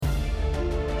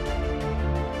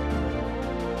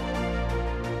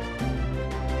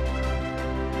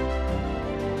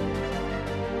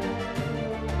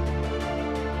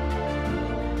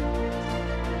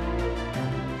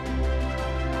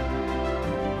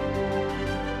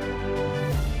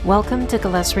Welcome to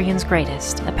Galesrian's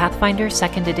Greatest, a Pathfinder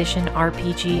 2nd Edition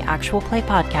RPG actual play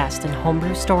podcast and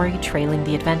homebrew story trailing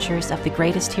the adventures of the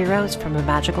greatest heroes from a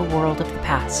magical world of the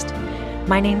past.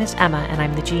 My name is Emma and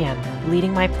I'm the GM,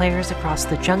 leading my players across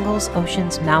the jungles,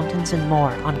 oceans, mountains, and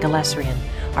more on Galesrian,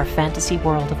 our fantasy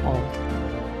world of old.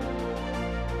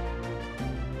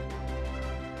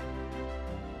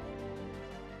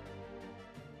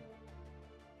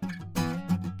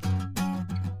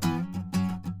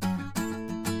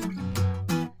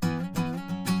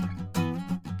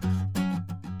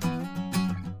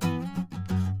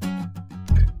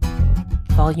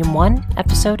 Volume 1,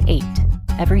 Episode 8.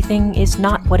 Everything is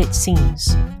not what it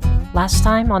seems. Last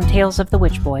time on Tales of the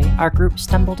Witch Boy, our group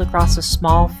stumbled across a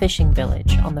small fishing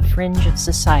village on the fringe of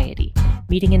society,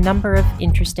 meeting a number of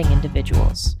interesting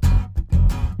individuals.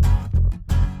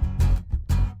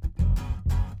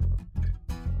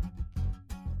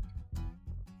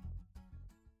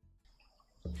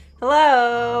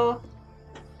 Hello!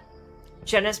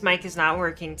 Jenna's mic is not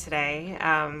working today.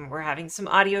 We're having some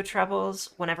audio troubles.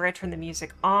 Whenever I turn the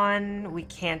music on, we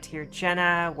can't hear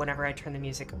Jenna. Whenever I turn the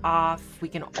music off, we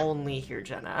can only hear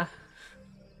Jenna.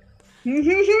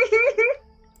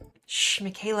 Shh,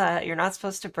 Michaela, you're not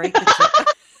supposed to break the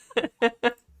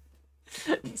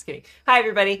Just kidding. Hi,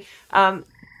 everybody.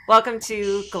 Welcome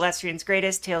to Galesrian's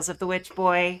Greatest, Tales of the Witch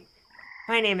Boy.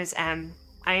 My name is Em.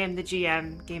 I am the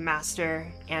GM, Game Master,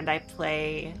 and I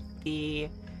play the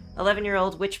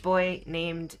 11-year-old witch boy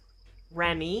named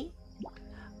Remy.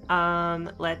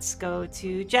 Let's go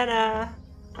to Jenna.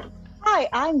 Hi,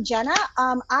 I'm Jenna.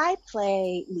 I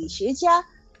play Li Shijia,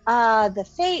 the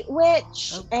Fate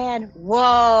Witch, and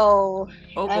whoa,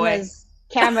 Oh boy, Emma's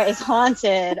camera is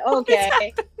haunted.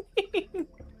 Okay.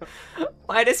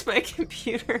 Why does my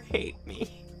computer hate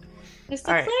me? This looks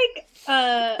All right.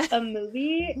 like a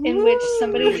movie in which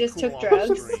somebody just took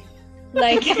drugs.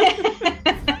 Like,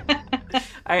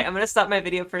 All right, I'm gonna stop my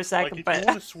video for a second. Like, if but you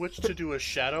want to switch to do a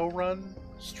Shadowrun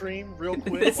stream real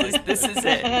quick, this is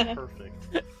it. Perfect.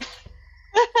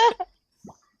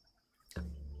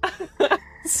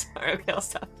 Sorry, okay, I'll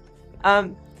stop.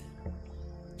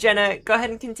 Jenna, go ahead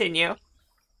and continue.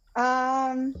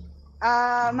 My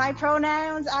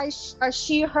pronouns are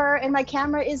she, her, and my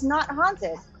camera is not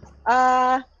haunted.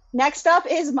 Next up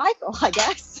is Michael, I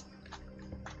guess.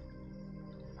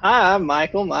 Hi, I'm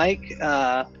Mike.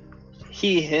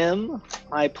 He, him.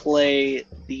 I play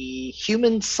the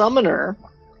human summoner,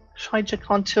 Shaija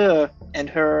Contour, and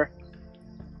her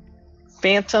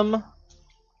phantom,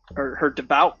 or her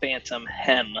devout phantom,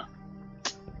 Hem.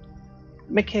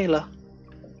 Michaela.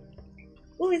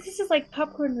 ooh, this is like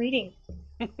popcorn reading.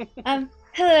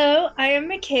 Hello, I am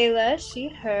Michaela, she,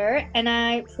 her, and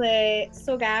I play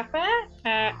Sogafa,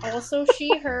 also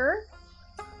she, her,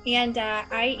 and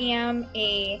I am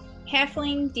a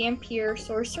halfling Dampier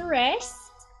sorceress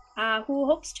who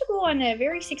hopes to go on a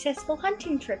very successful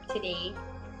hunting trip today.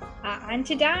 On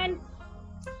to Don.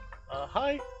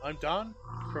 Hi, I'm Don.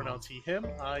 Pronouns he, him.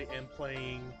 I am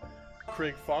playing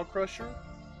Craig Fogcrusher.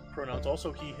 Pronouns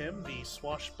also he, him, the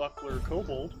swashbuckler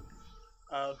kobold,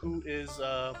 who is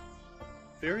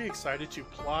very excited to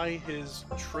ply his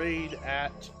trade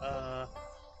at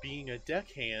being a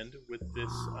deckhand with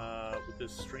this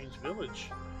strange village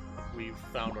we've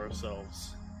found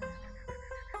ourselves.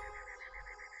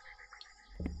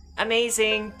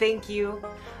 Amazing, thank you.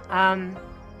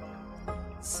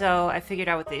 So I figured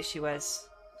out what the issue was.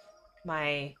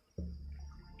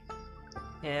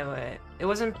 It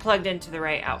wasn't plugged into the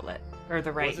right outlet or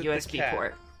the right USB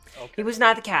port. Okay. It was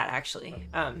not the cat, actually.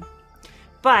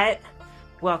 But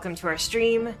welcome to our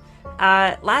stream.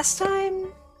 Last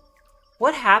time,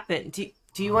 what happened?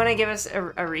 Do you want to give us a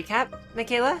recap,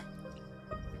 Michaela?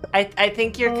 I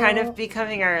think you're kind of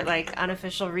becoming our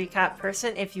unofficial recap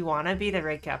person. If you want to be the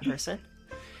recap person,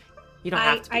 you don't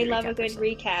have to. Be I the love recap a good person.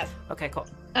 recap. Okay, cool.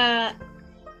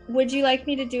 Would you like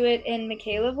me to do it in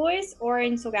Michaela voice or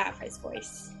in Sogafa's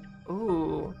voice?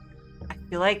 Ooh, I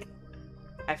feel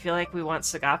like we want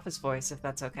Sagafa's voice, if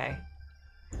that's okay.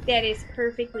 That is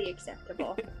perfectly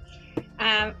acceptable.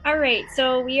 All right,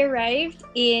 so we arrived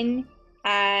in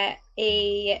a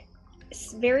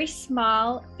very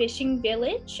small fishing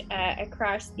village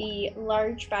across the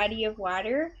large body of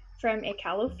water from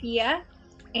Ekalofia,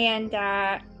 and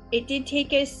it did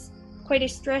take us quite a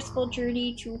stressful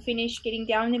journey to finish getting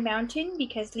down the mountain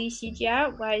because Li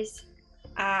Shijia was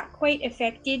quite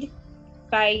affected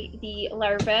by the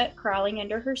larva crawling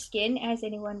under her skin, as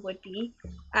anyone would be.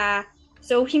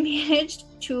 So we managed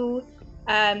to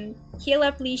heal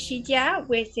up Li Shijia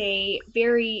with a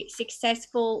very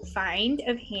successful find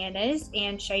of Hannah's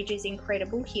and Shaija's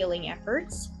incredible healing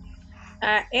efforts.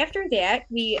 after that,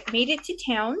 we made it to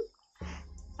town.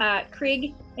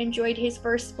 Krieg enjoyed his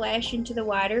first splash into the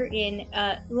water in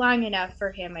long enough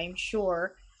for him, I'm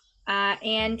sure.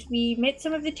 And we met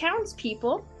some of the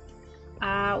townspeople.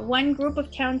 One group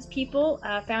of townspeople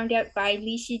found out by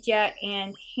Lishija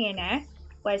and Hannah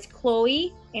was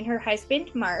Chloe and her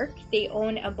husband Mark. They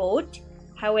own a boat.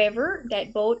 However,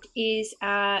 that boat is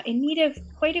in need of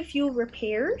quite a few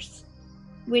repairs,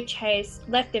 which has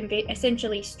left them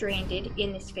essentially stranded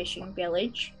in this fishing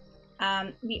village.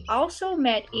 We also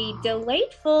met a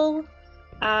delightful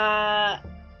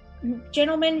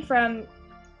gentleman from,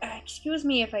 excuse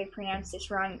me if I pronounce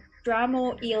this wrong,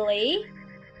 Dramo Ile,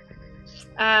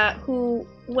 who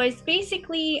was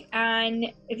basically on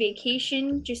a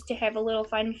vacation just to have a little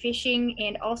fun fishing,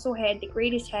 and also had the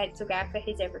greatest hat Zogafa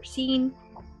has ever seen.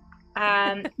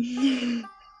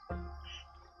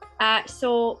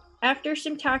 So after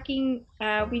some talking,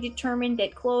 we determined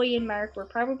that Chloe and Mark were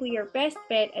probably our best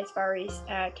bet as far as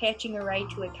catching a ride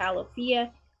to a Calafia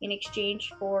in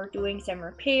exchange for doing some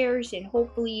repairs and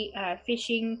hopefully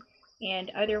fishing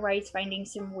and otherwise finding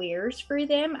some wares for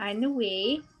them on the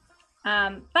way.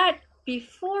 But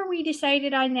before we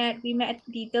decided on that, we met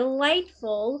the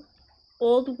delightful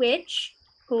old witch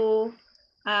who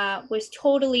was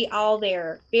totally all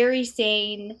there, very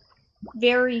sane,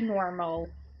 very normal.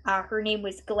 Her name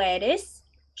was Gladys.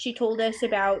 She told us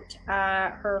about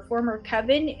her former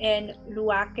coven in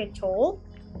Luaka Toll,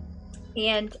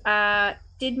 and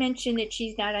did mention that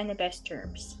she's not on the best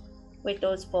terms with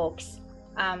those folks.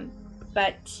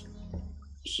 But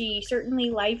she certainly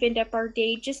livened up our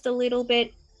day just a little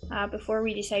bit before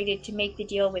we decided to make the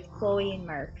deal with Chloe and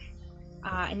Mark.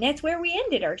 And that's where we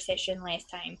ended our session last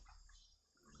time.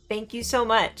 Thank you so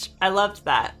much. I loved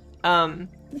that.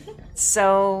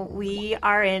 So we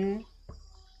are in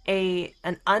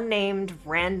an unnamed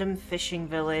random fishing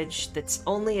village that's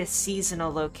only a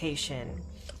seasonal location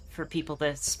for people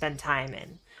to spend time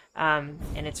in.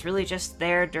 And it's really just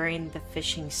there during the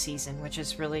fishing season, which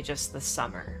is really just the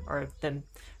summer, or at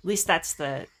least that's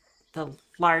the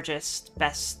largest,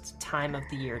 best time of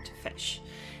the year to fish.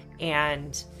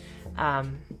 And,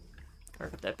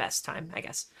 or the best time, I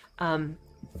guess.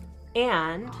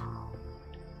 And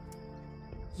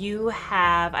you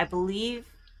have, I believe,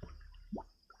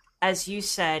 as you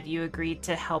said, you agreed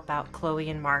to help out Chloe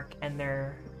and Mark and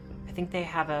I think they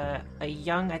have a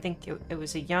young, I think it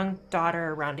was a young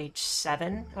daughter around age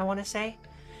 7, I want to say,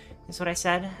 is what I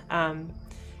said.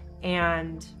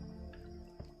 And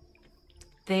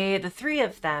the three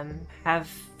of them have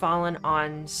fallen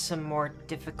on some more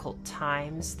difficult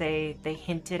times they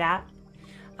hinted at.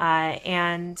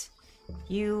 And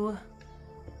you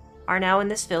are now in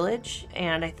this village,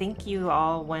 and I think you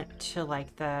all went to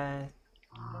like the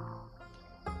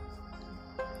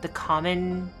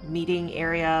common meeting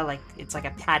area, like it's like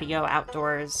a patio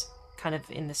outdoors, kind of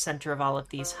in the center of all of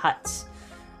these huts.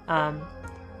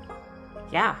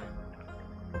 Yeah.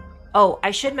 Oh,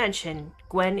 I should mention,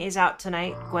 Gwen is out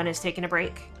tonight. Gwen is taking a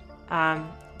break.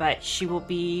 But she will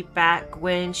be back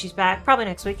when she's back, probably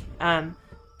next week.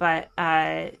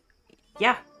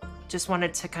 Yeah, just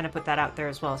wanted to kind of put that out there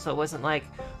as well, so it wasn't like,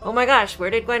 oh my gosh, where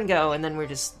did Gwen go? And then we're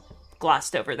just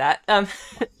glossed over that.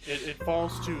 It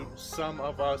falls to some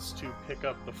of us to pick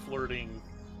up the flirting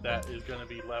that is going to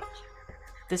be left.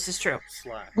 This is true.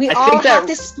 Slack. We all have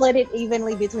to split it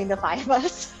evenly between the 5 of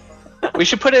us. We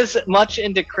should put as much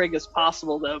into Krieg as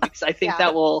possible, though, because I think Yeah.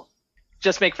 that will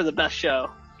just make for the best show.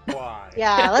 Why?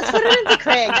 Yeah, let's put it into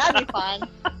Craig. That'd be fun.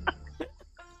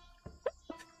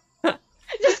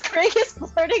 Just Craig is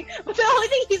flirting, but the only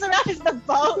thing he's around is the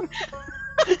boat.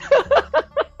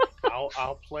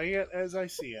 I'll play it as I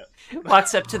see it.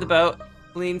 Walks up to the boat,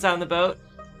 leans on the boat.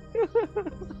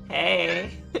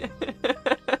 Hey.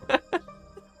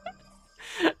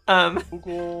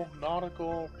 Google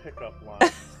nautical pickup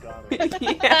lines. Got it.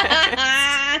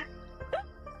 Yes.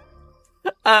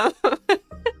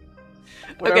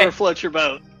 Whatever Okay. floats your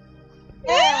boat.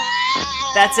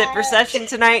 That's it for session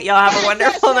tonight. Y'all have a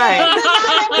wonderful night.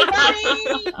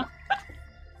 Everybody!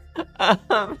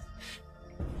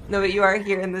 No, but you are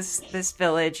here in this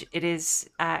village. It is,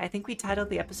 I think we titled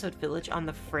the episode Village on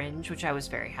the Fringe, which I was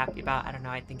very happy about. I don't know,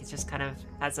 I think it just kind of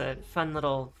has a fun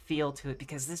little feel to it,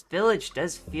 because this village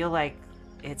does feel like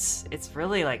it's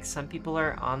really like some people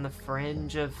are on the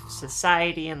fringe of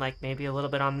society and like maybe a little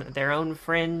bit on their own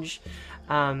fringe.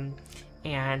 And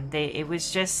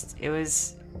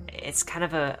it's kind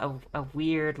of a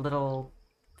weird little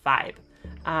vibe.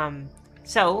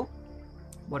 So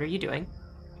what are you doing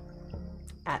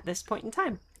at this point in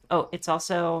time? Oh, it's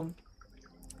also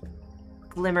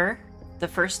Glimmer, the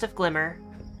first of Glimmer,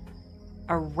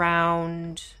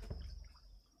 around,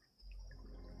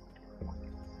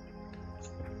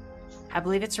 I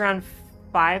believe it's around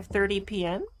 5:30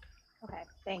 p.m. Okay,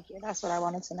 thank you. That's what I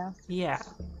wanted to know. Yeah.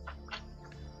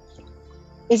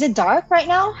 Is it dark right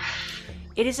now?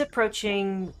 It is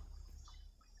approaching,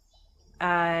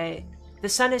 the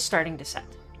sun is starting to set,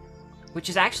 which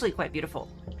is actually quite beautiful,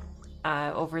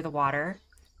 over the water,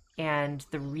 and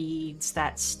the reeds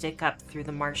that stick up through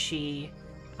the marshy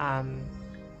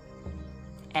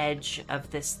edge of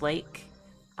this lake.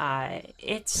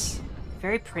 It's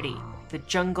very pretty. The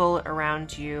jungle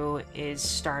around you is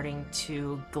starting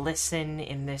to glisten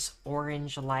in this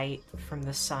orange light from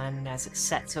the sun as it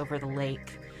sets over the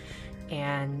lake.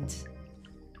 And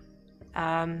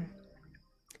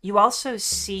you also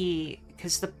see,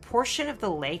 because the portion of the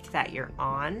lake that you're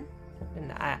on,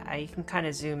 and I can kind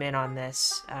of zoom in on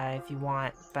this if you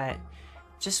want, but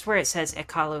just where it says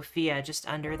Ekalofia, just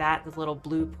under that, the little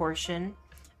blue portion,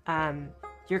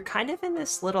 you're kind of in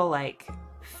this little, like,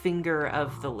 finger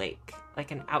of the lake,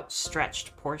 like an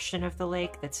outstretched portion of the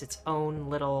lake that's its own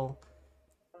little,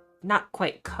 not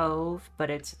quite cove, but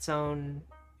it's its own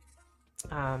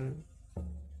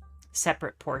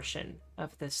separate portion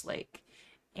of this lake.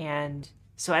 And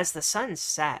so as the sun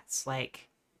sets, like,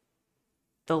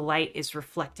 the light is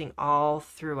reflecting all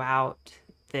throughout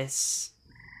this,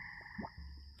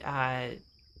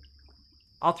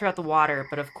 all throughout the water,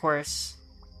 but of course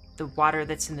the water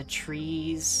that's in the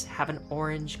trees have an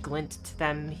orange glint to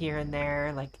them here and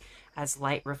there, like as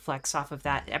light reflects off of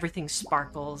that. Everything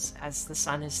sparkles as the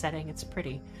sun is setting. It's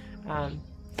pretty.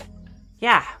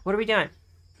 Yeah, what are we doing?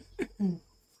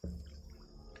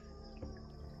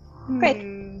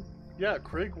 Great. Yeah,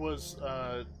 Craig was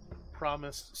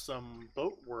promised some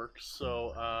boat work,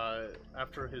 so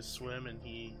after his swim and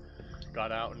he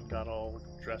got out and got all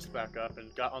dressed back up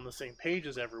and got on the same page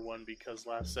as everyone, because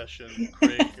last session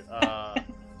Craig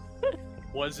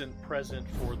wasn't present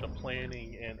for the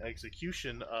planning and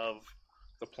execution of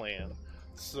the plan.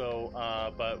 So,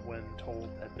 but when told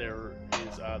that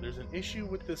there's an issue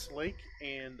with this lake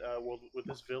and with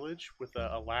this village with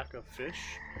a lack of fish,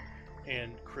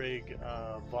 and Craig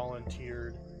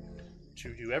volunteered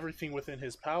to do everything within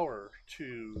his power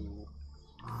to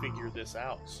figure this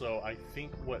out. So I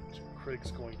think what Craig's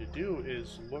going to do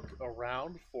is look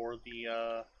around for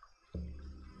the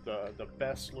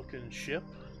best looking ship,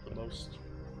 the most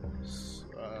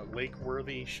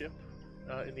lake-worthy ship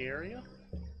in the area.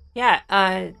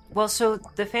 Yeah, well, so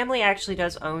the family actually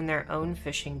does own their own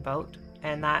fishing boat,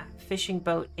 and that fishing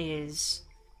boat is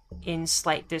in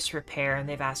slight disrepair, and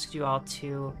they've asked you all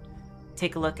to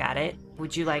take a look at it.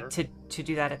 Would you like to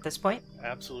do that at this point?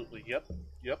 Absolutely, yep.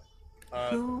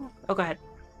 Oh, go ahead.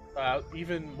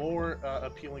 Even more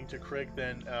appealing to Craig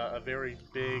than a very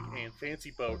big and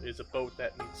fancy boat is a boat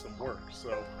that needs some work.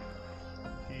 So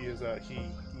he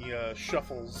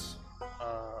shuffles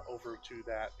over to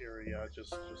that area,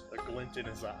 just a glint in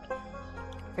his eye.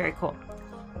 Very cool.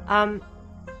 I'm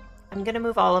gonna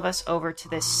move all of us over to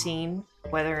this scene,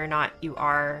 whether or not you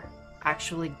are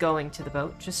actually going to the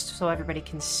boat, just so everybody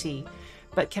can see.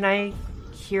 But can I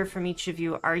hear from each of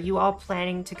you, are you all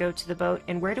planning to go to the boat?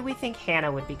 And where do we think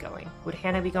Hannah would be going? Would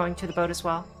Hannah be going to the boat as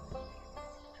well?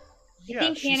 I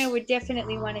think Hannah would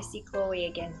definitely want to see Chloe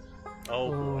again.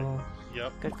 Oh boy.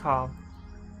 Yep. Good call.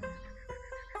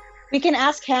 We can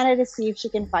ask Hannah to see if she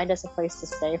can find us a place to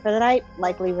stay for the night,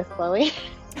 likely with Chloe.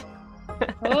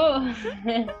 Oh.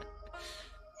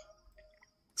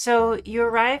 So you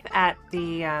arrive at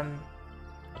the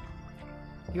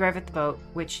boat,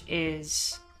 which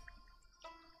is...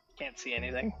 Can't see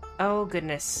anything. Oh,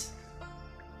 goodness.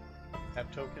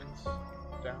 Have tokens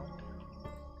down?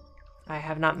 I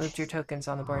have not moved your tokens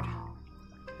on the board.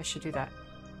 I should do that.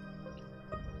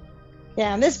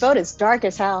 Yeah, and this boat is dark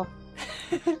as hell.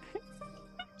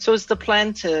 So is the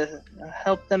plan to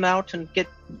help them out and get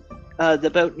the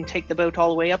boat and take the boat all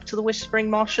the way up to the Whispering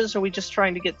Marshes, or are we just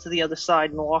trying to get to the other side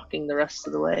and walking the rest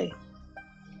of the way?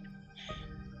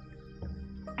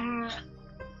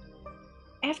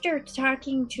 After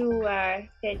talking to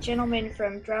that gentleman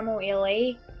from Dramo,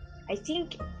 LA, I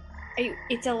think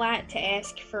it's a lot to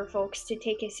ask for folks to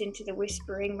take us into the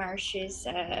Whispering Marshes.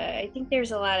 I think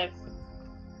there's a lot of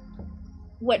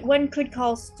what one could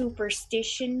call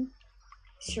superstition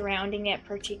surrounding that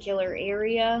particular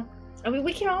area. I mean,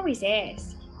 we can always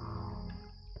ask.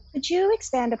 Could you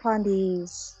expand upon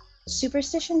these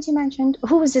superstitions you mentioned?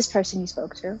 Who was this person you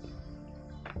spoke to?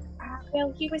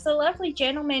 Well, he was a lovely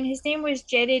gentleman. His name was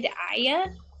Jedediah.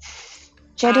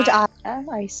 Jedediah,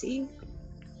 I see.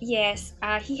 Yes,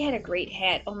 he had a great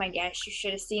hat. Oh my gosh, you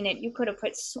should have seen it. You could have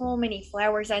put so many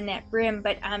flowers on that brim.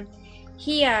 But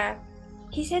he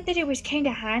he said that it was kind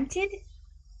of haunted,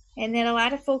 and that a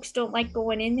lot of folks don't like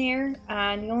going in there.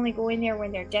 And they only go in there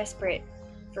when they're desperate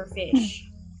for fish.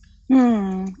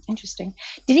 Interesting.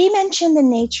 Did he mention the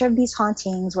nature of these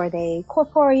hauntings? Were they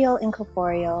corporeal,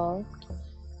 incorporeal?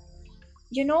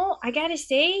 You know, I gotta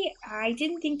say, I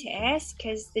didn't think to ask,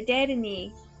 because the dead and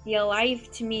the alive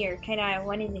to me are kind of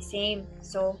one and the same.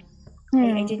 So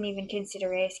I didn't even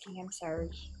consider asking. I'm sorry.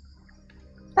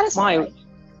 That is My, right.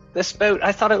 this boat,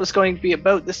 I thought it was going to be a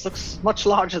boat. This looks much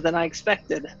larger than I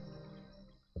expected.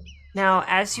 Now,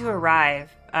 as you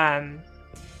arrive,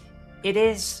 it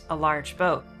is a large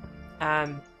boat.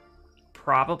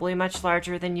 Probably much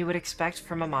larger than you would expect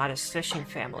from a modest fishing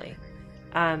family.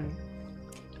 And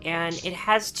it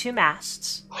has 2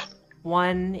 masts.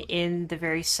 One in the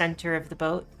very center of the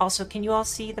boat. Also, can you all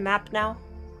see the map now?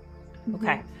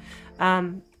 Okay.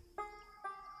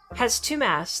 Has 2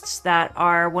 masts that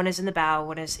are, one is in the bow,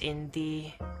 one is in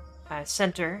the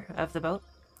center of the boat.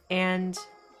 And,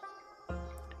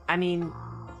 I mean,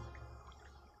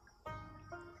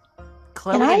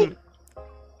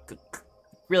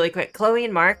 really quick, Chloe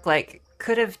and Mark, like,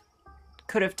 could have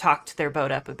talked their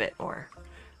boat up a bit more.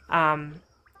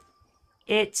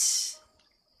 It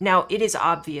is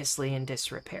obviously in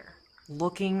disrepair.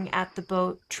 Looking at the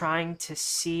boat, trying to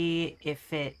see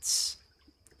if it's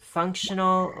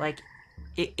functional, like,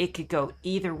 it could go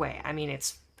either way. I mean,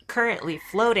 it's currently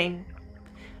floating,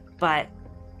 but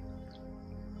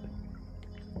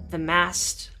the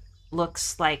mast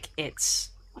looks like it's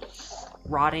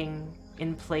rotting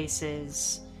in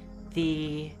places.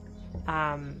 The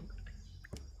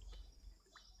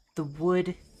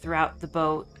wood throughout the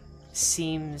boat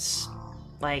seems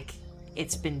like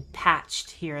it's been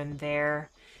patched here and there.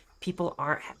 People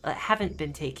haven't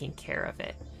been taking care of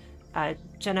it.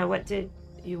 Jenna, what did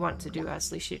you want to do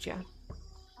as Lishuja?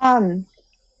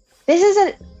 This is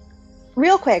a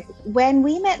real quick. When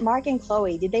we met Mark and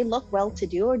Chloe, did they look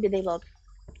well-to-do, or did they look?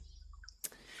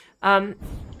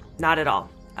 Not at all.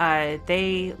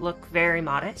 They look very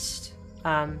modest.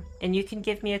 And you can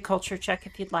give me a culture check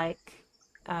if you'd like.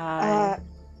 I'll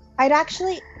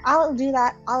do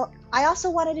that. I also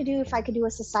wanted to do, if I could do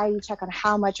a society check on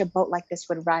how much a boat like this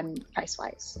would run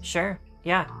price-wise. Sure,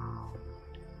 yeah.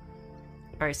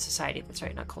 Or society, that's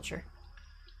right, not culture.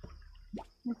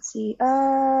 Let's see.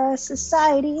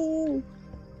 Society.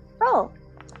 Oh.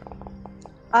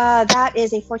 That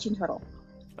is a 14 total.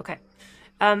 Okay.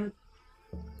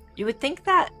 You would think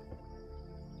that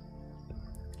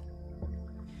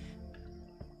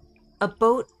a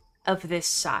boat of this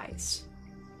size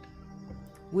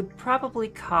would probably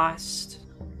cost,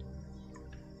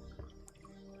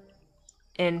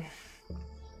 and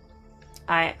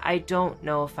I don't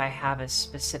know if I have a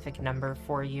specific number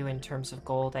for you in terms of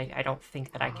gold. I don't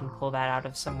think that I can pull that out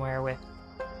of somewhere with,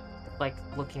 like,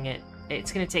 looking at,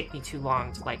 it's going to take me too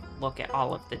long to, like, look at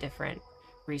all of the different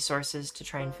resources to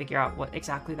try and figure out what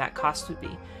exactly that cost would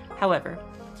be. However,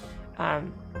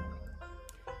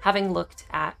 having looked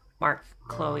at Mark,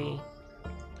 Chloe,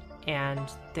 and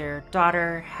their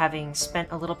daughter, having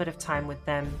spent a little bit of time with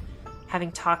them,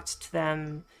 having talked to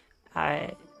them,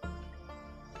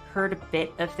 heard a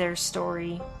bit of their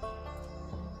story,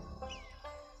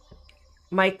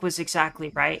 Mike was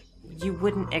exactly right. You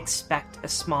wouldn't expect a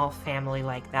small family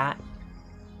like that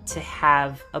to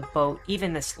have a boat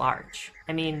even this large.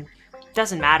 I mean, it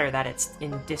doesn't matter that it's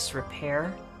in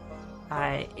disrepair.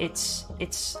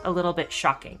 It's a little bit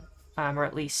shocking, or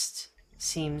at least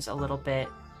seems a little bit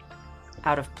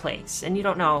out of place. And you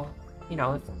don't know,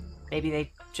 if maybe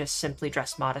they just simply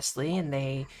dress modestly and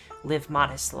they live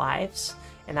modest lives,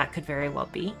 and that could very well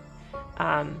be.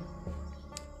 But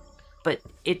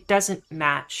it doesn't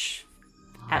match,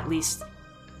 at least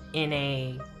in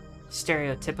a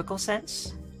stereotypical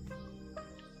sense.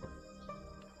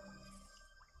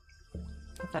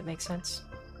 If that makes sense.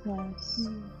 Yes.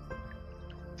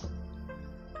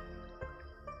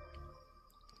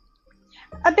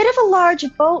 A bit of a large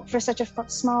boat for such a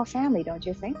small family, don't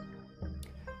you think?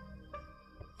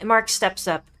 And Mark steps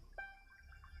up.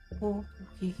 Oh,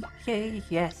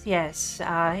 yes.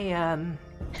 I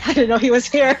didn't know he was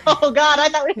here. Oh God, I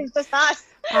thought it was just us.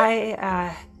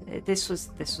 This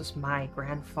was my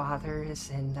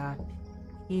grandfather's, and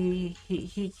he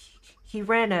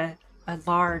ran a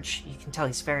large. You can tell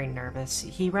he's very nervous.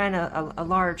 He ran a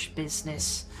large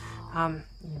business.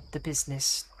 The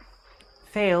business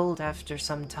failed after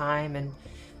some time, and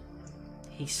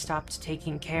he stopped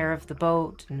taking care of the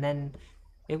boat, and then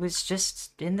it was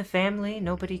just in the family.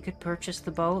 Nobody could purchase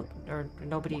the boat, or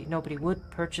nobody would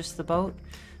purchase the boat,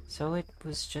 so it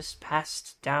was just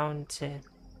passed down to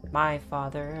my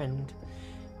father, and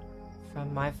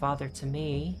from my father to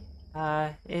me.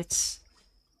 It's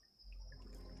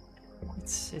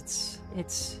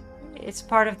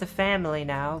part of the family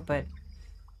now, but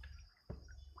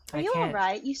Are I you can't.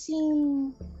 alright? You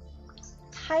seem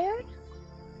tired?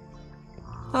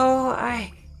 Oh,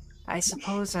 I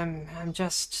suppose I'm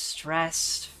just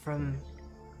stressed from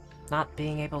not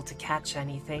being able to catch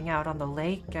anything out on the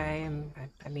lake. I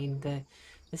mean,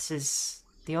 this is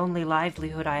the only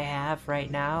livelihood I have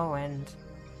right now, and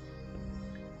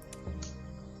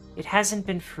it hasn't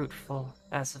been fruitful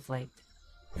as of late.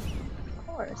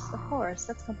 Of course,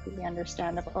 that's completely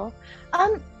understandable.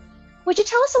 Would you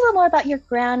tell us a little more about your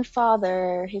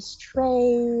grandfather, his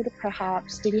trade,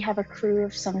 perhaps? Did he have a crew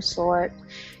of some sort?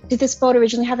 Did this boat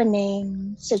originally have a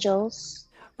name, sigils,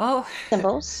 Oh,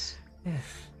 symbols?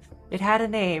 it had a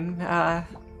name.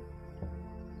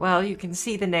 Well, you can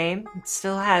see the name. It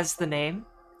still has the name.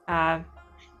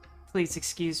 Please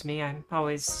excuse me. I'm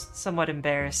always somewhat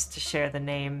embarrassed to share the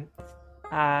name.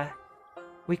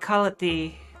 We call it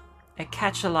the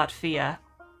Acatchalatvia.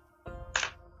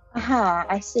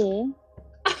 I see.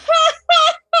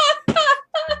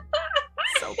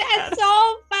 So bad. That's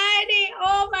so funny.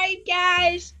 Oh my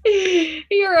gosh.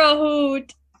 You're a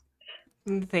hoot.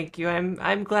 Thank you.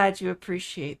 I'm glad you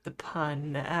appreciate the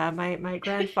pun. My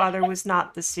grandfather was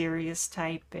not the serious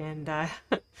type, and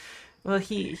well,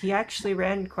 he actually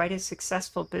ran quite a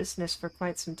successful business for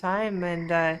quite some time,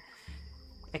 and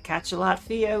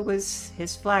Acatchalatvia was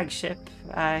his flagship.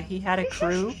 He had a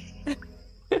crew.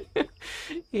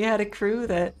 He had a crew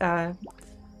that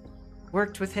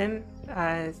worked with him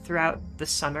throughout the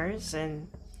summers, and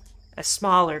a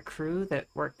smaller crew that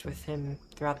worked with him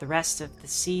throughout the rest of the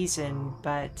season,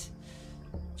 but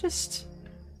just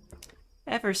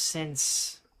ever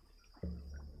since,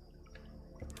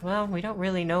 well, we don't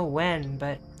really know when,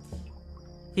 but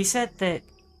he said that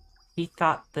he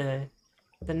thought the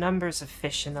numbers of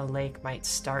fish in the lake might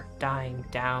start dying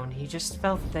down. He just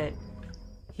felt that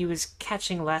he was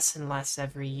catching less and less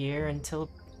every year until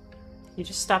he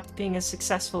just stopped being as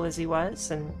successful as he was,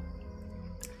 and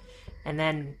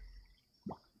then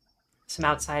some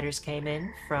outsiders came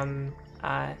in from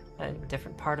a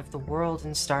different part of the world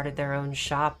and started their own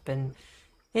shop, and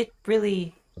it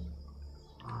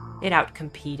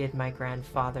outcompeted my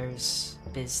grandfather's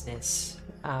business.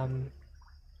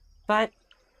 But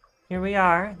here we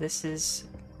are. This is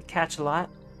the Catch-A-Lot.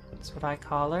 That's what I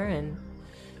call her, and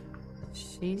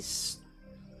she's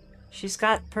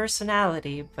got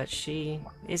personality, but she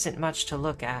isn't much to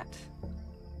look at.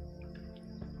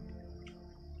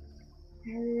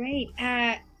 All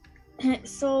right.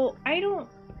 So I don't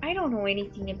know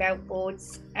anything about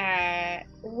boats.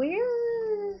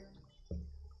 Where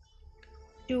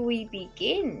do we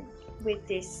begin with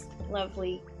this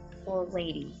lovely old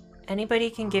lady? Anybody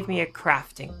can give me a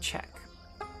crafting check.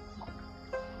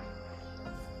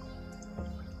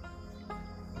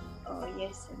 Oh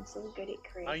yes, I'm so good at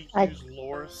craft. I use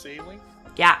lore sailing.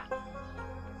 Yeah.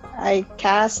 I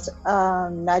cast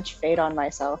Nudge Fate on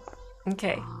myself.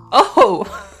 Okay. Oh!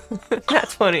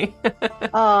 That's funny.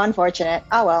 Oh, unfortunate.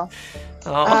 Oh well.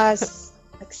 Oh.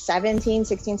 Like 17,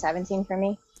 16, 17 for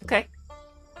me. Okay.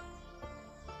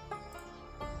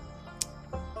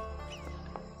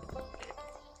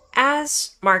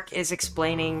 As Mark is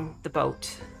explaining the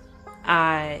boat,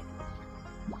 I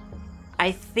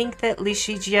think that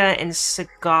Lishigia and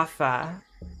Sagafa,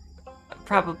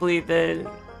 probably the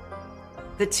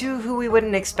two who we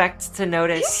wouldn't expect to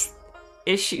notice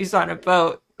issues on a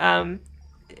boat,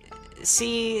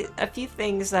 see a few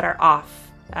things that are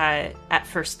off at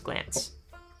first glance.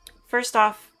 First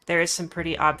off, there is some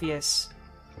pretty obvious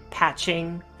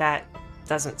patching that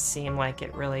doesn't seem like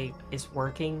it really is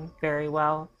working very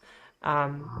well.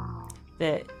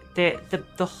 The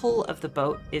hull of the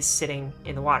boat is sitting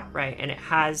in the water, right? And it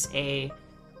has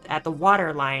at the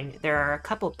water line, there are a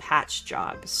couple patch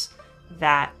jobs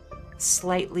that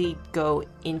slightly go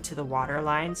into the water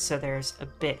line, so there's a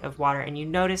bit of water, and you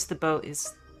notice the boat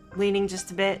is leaning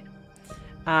just a bit.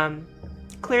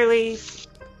 Clearly,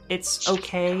 it's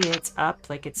okay, it's up,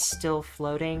 like it's still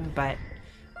floating, but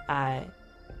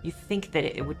you think that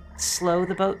it would slow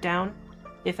the boat down,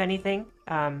 if anything.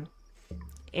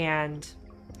 And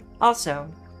also,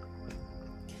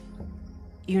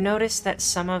 you notice that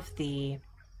some of the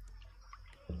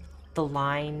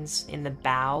lines in the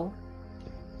bow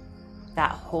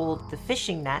that hold the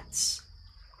fishing nets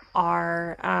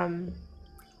are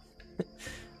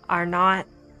not.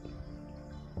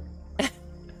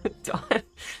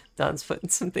 Don's putting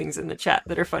some things in the chat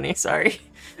that are funny. Sorry.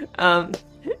 No,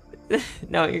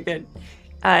 you're good.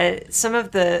 Some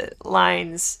of the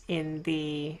lines in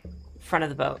the front of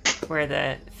the boat where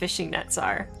the fishing nets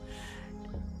are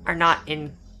not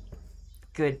in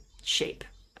good shape.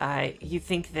 You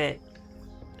think that,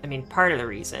 I mean, part of the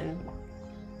reason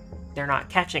they're not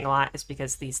catching a lot is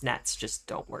because these nets just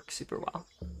don't work super well.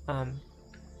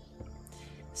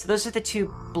 So those are the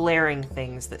two blaring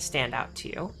things that stand out to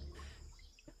you.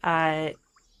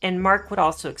 And Mark would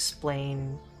also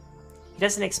explain, he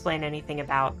doesn't explain anything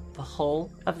about the hull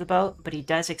of the boat, but he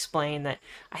does explain that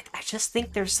I just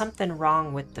think there's something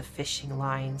wrong with the fishing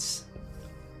lines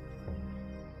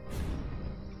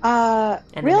and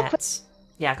Real the quick. nets.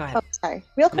 Yeah, go ahead. Oh, sorry.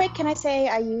 Real quick, can I say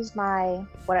I used my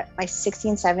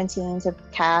 16, 17 to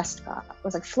cast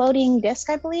was like floating disc,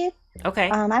 I believe.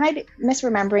 Okay. I might be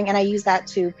misremembering, and I used that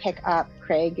to pick up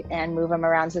Craig and move him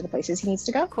around to the places he needs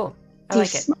to go. Cool. I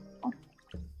like it. Small.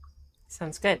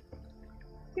 Sounds good.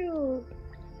 Ooh.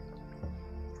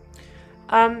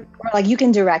 Or like you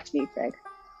can direct me, Craig.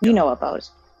 You know a boat.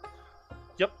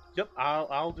 Yep.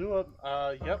 I'll do a.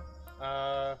 Yep.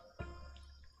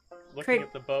 Looking Craig.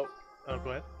 at the boat. Oh,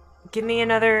 go ahead. Give me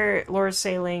another lore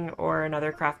sailing or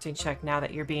another crafting check now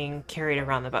that you're being carried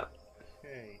around the boat.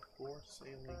 Okay, for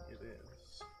sailing it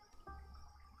is.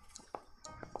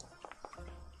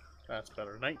 That's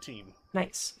better. 19.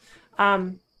 Nice.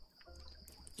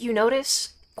 You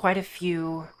notice quite a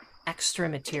few extra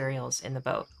materials in the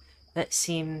boat that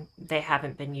seem they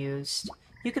haven't been used.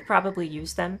 You could probably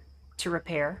use them to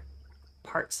repair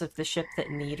parts of the ship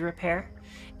that need repair.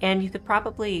 And you could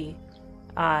probably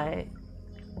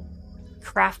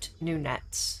craft new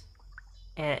nets.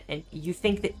 And you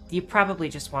think that you probably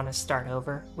just want to start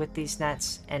over with these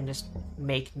nets and just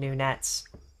make new nets.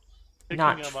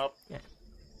 Picking them up. Yeah.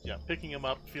 Yeah, picking them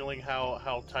up, feeling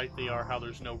how tight they are, how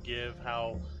there's no give,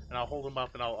 and I'll hold them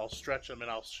up and I'll stretch them and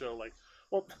I'll show like,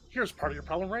 well, here's part of your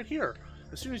problem right here.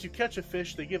 As soon as you catch a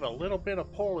fish, they give a little bit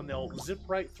of pull and they'll zip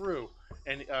right through.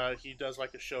 And he does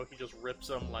like a show. He just rips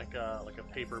them like a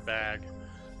paper bag.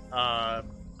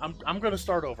 I'm gonna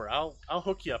start over. I'll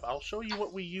hook you up. I'll show you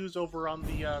what we use over on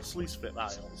the Sleesfit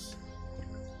Isles.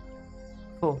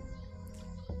 Cool.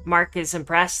 Mark is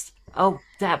impressed. Oh,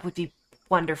 that would be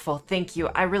wonderful. Thank you.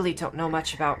 I really don't know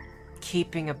much about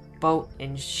keeping a boat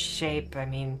in shape. I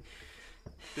mean,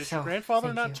 Did your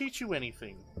grandfather not teach you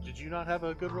anything? Did you not have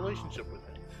a good relationship with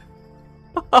him?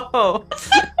 Oh.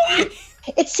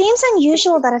 It seems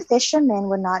unusual that a fisherman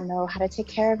would not know how to take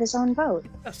care of his own boat.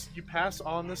 Yes, you pass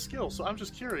on the skill. So I'm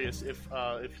just curious if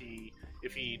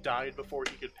he died before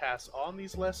he could pass on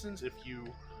these lessons. If you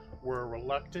were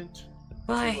reluctant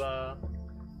to.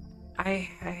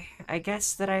 I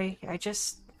guess that I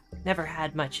just never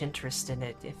had much interest in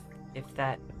it. If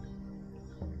that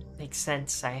makes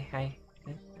sense. I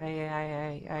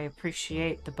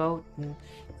appreciate the boat and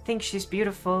think she's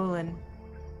beautiful, and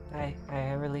I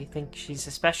really think she's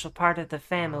a special part of the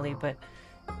family, but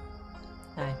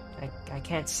I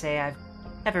can't say I've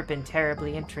ever been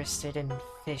terribly interested in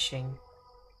fishing.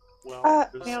 Well,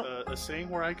 there's a saying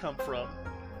where I come from.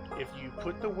 If you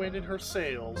put the wind in her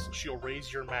sails, she'll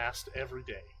raise your mast every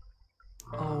day.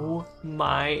 Oh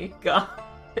my god.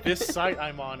 This site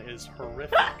I'm on is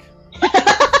horrific.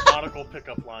 Nautical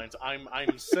pickup lines. I'm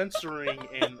censoring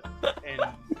and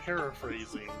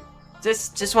paraphrasing.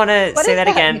 Just want to say that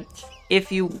again.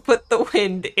 If you put the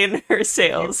wind in her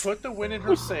sails. You put the wind in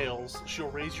her sails, she'll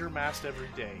raise your mast every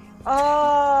day.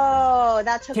 Oh,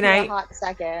 that took me a hot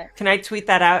second. Can I tweet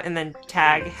that out and then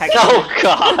tag Hector? Oh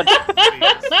god!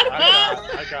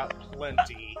 I got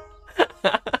plenty.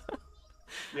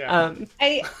 Yeah.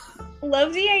 I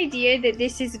love the idea that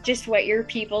this is just what your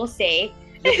people say.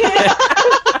 Do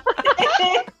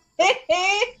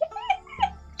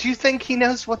you think he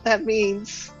knows what that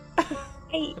means?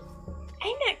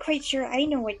 I'm not quite sure I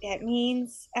know what that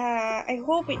means. I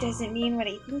hope it doesn't mean what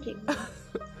I think it means.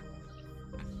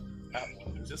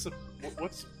 Is this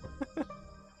what's...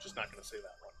 Just not gonna say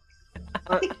that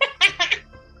one.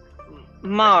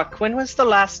 Mark, when was the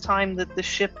last time that the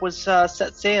ship was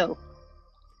set sail?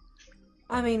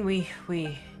 I mean, we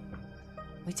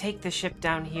take the ship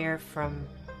down here from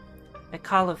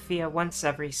Ecolofia once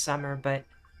every summer, but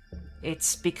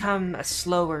it's become a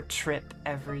slower trip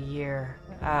every year.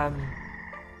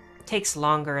 Takes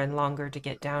longer and longer to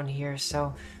get down here,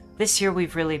 so this year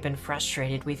we've really been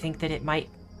frustrated. We think that it might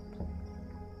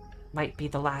be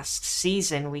the last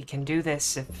season we can do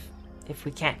this if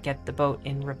we can't get the boat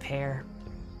in repair.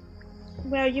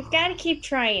 Well, you've got to keep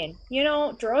trying. You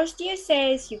know, Drosdia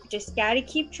says you just got to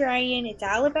keep trying. It's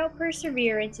all about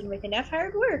perseverance, and with enough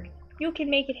hard work, you can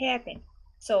make it happen.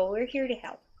 So we're here to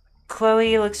help.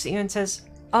 Chloe looks at you and says,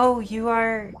 "Oh, do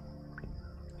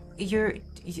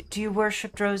you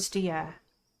worship Drosdia?"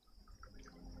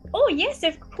 Oh yes,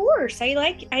 of course. I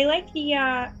like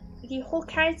the whole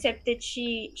concept that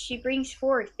she brings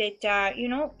forth. That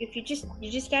if you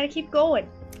just gotta keep going.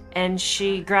 And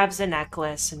she grabs a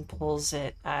necklace and pulls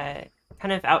it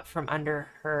kind of out from under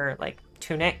her like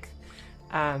tunic.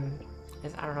 Um,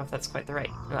 I don't know if that's quite the right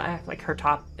like her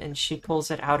top, and she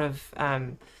pulls it out of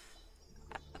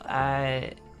uh,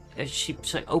 she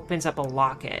opens up a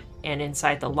locket, and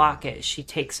inside the locket she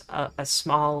takes a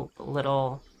small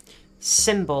little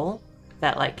symbol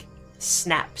that like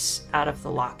snaps out of the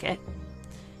locket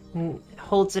and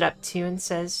holds it up to you and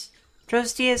says,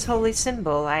 Drostia's holy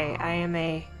symbol, I am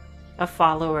a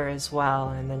follower as well.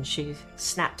 And then she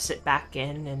snaps it back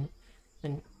in and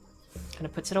kind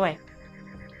of puts it away.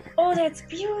 Oh, that's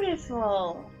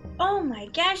beautiful. Oh my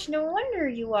gosh, no wonder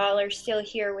you all are still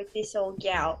here with this old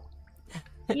gal.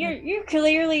 You're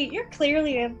clearly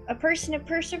a person of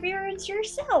perseverance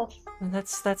yourself. And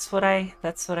that's what I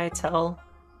tell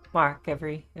Mark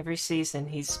every season.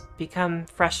 He's become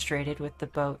frustrated with the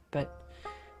boat, but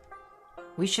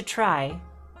we should try,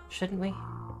 shouldn't we?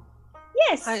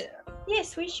 Yes.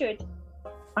 Yes, we should.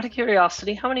 Out of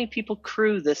curiosity, how many people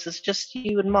crew this? Is just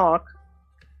you and Mark?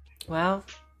 Well,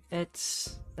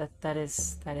 it's that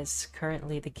is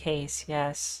currently the case.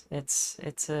 Yes,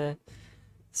 it's a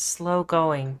slow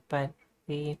going, but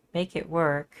we make it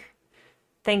work.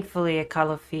 Thankfully,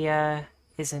 Akalofia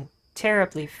isn't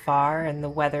terribly far, and the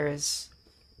weather is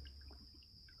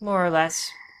more or less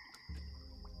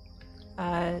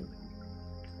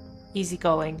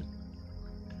easygoing.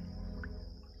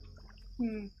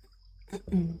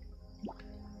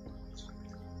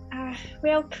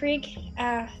 Well, Craig,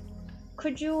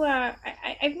 could you,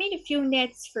 I've made a few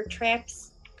nets for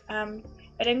traps,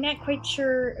 but I'm not quite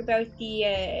sure about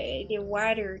the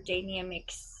water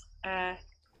dynamics.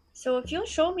 So if you'll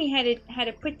show me how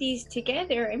to put these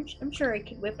together, I'm sure I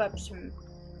could whip up some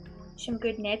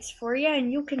good nets for you,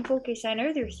 and you can focus on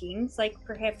other things, like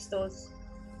perhaps those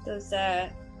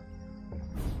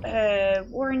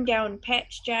worn down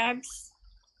patch jobs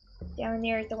down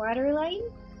there at the water line.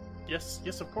 Yes,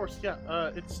 of course. Yeah,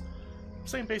 it's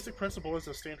same basic principle as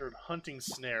a standard hunting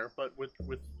snare, but with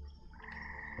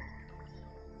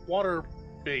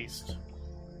water-based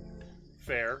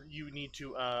fare. You need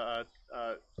to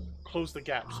close the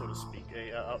gap, so to speak.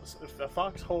 If a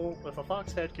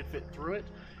fox head could fit through it,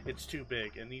 it's too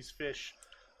big. And these fish,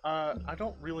 I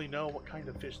don't really know what kind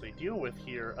of fish they deal with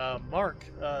here. Mark,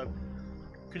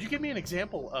 could you give me an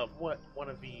example of what one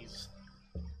of these?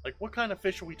 Like, what kind of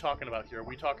fish are we talking about here? Are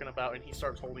we talking about, and he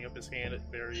starts holding up his hand at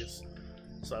various,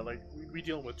 so like, are we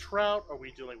dealing with trout? Are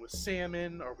we dealing with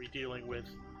salmon? Are we dealing with...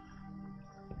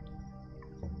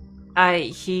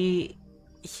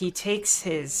 He takes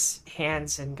his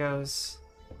hands and goes,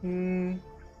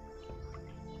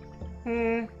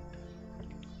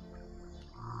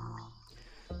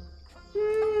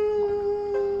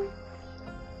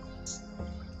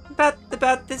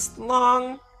 about this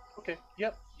long. Okay,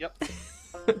 yep.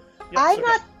 I'm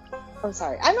not. Oh,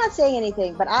 sorry. I'm not saying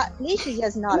anything, but Nishi's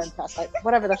just not impressed. Like,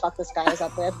 whatever the fuck this guy is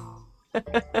up with.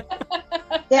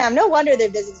 Damn, no wonder their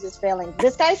business is failing.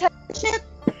 This guy's had shit.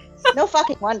 No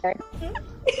fucking wonder.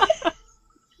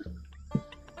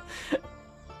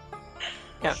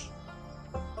 Yeah.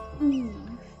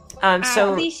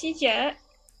 So Alicia,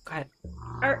 go ahead.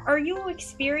 Are you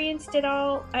experienced at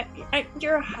all?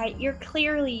 You're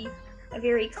clearly a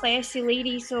very classy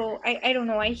lady, so I don't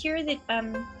know. I hear that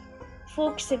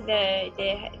folks of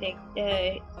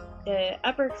the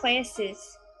upper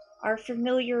classes are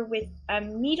familiar with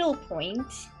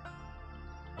needlepoint.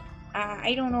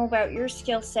 I don't know about your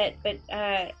skill set, but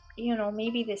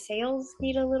maybe the sails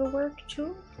need a little work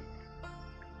too.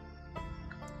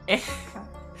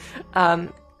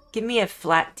 Give me a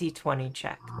flat D20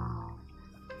 check.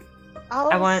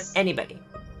 I want anybody.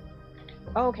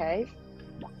 Okay.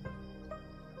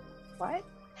 What?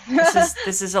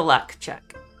 This is a luck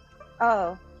check.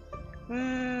 Oh.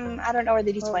 I don't know where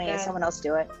the D20 is. Someone else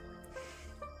do it.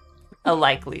 A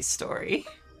likely story.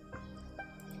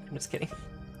 I'm just kidding.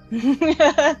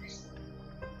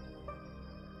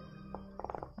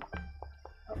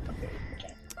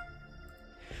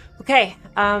 Okay,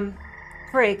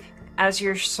 Brig, as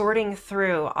you're sorting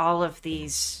through all of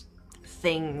these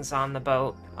things on the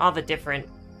boat, all the different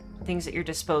things at your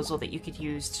disposal that you could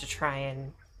use to try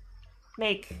and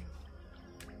make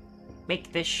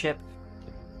this ship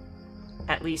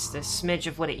at least a smidge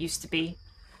of what it used to be,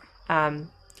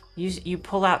 you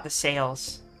pull out the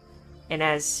sails. And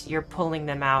as you're pulling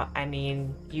them out, I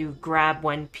mean, you grab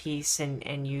one piece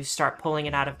and you start pulling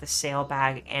it out of the sail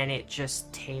bag, and it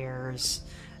just tears.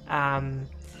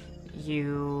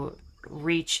 You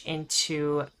reach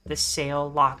into the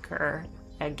sail locker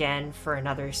again for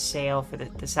another sail for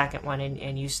the second one,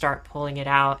 and you start pulling it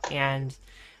out, and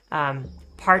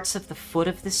parts of the foot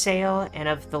of the sail and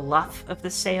of the luff of the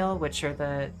sail, which are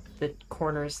the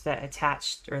corners that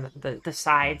attached, or the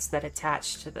sides that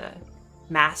attach to the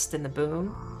mast and the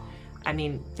boom. I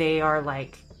mean, they are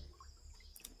like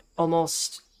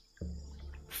almost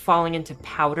falling into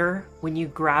powder when you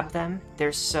grab them.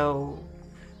 They're so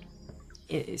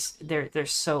they're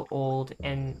so old,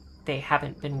 and they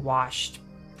haven't been washed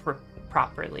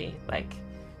properly. Like,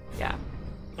 yeah.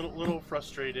 A little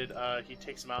frustrated, he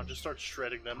takes them out and just starts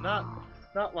shredding them.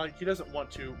 Not like he doesn't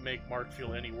want to make Mark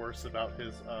feel any worse about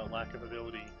his lack of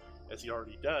ability, as he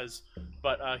already does,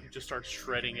 but he just starts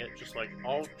shredding it, just like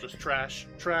all just trash.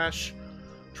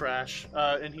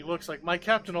 And he looks like, my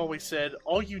captain always said,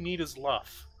 all you need is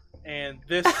luff, and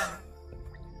this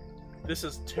this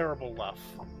is terrible luff.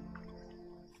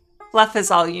 Luff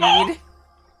is all you need.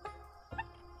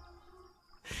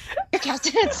 Your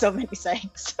captain had so many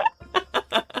sayings.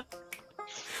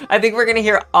 I think we're gonna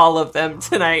hear all of them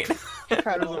tonight. There's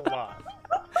Incredible. a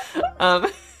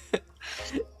lot.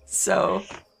 So,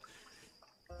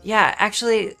 yeah,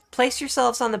 actually, place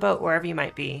yourselves on the boat wherever you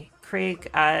might be. Craig,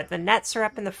 the nets are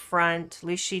up in the front.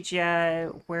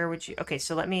 Lucidia, where would you? Okay,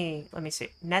 so let me see.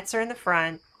 Nets are in the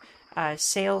front.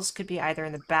 Sails could be either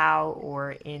in the bow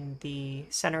or in the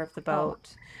center of the boat.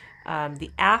 The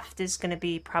aft is going to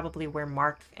be probably where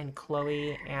Mark and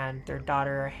Chloe and their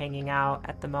daughter are hanging out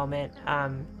at the moment.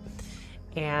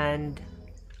 And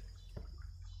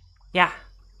yeah.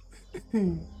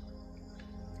 I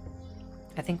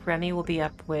think Remy will be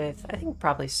up with, I think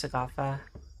probably Sagafa.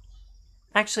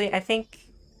 Actually, I think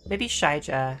maybe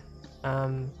Shaija.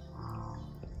 And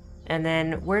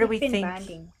then where do we We've been think?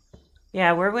 bonding.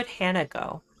 Yeah, where would Hannah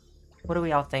go? What do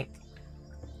we all think?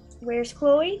 Where's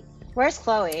Chloe? Where's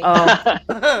Chloe?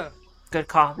 Oh, good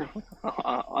call.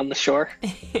 On the shore.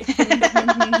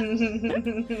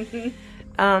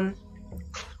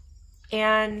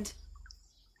 And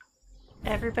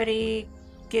everybody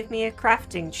give me a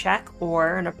crafting check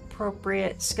or an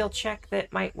appropriate skill check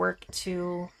that might work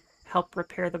to help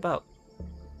repair the boat.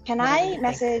 Can What do you I think?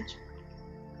 message?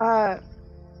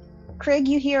 Craig,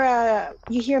 you hear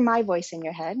my voice in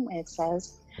your head, and it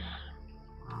says,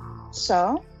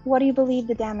 "So, what do you believe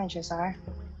the damages are?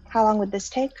 How long would this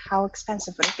take? How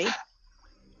expensive would it be?"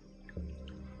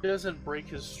 He doesn't break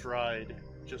his stride,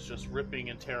 just ripping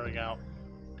and tearing out.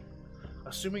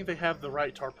 Assuming they have the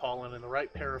right tarpaulin and the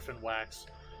right paraffin wax,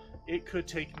 it could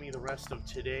take me the rest of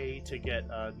today to get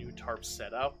new tarps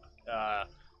set up.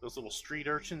 Those little street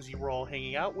urchins you were all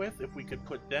hanging out with, if we could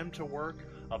put them to work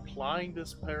applying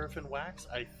this paraffin wax,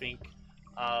 I think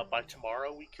by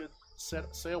tomorrow we could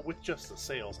set sail with just the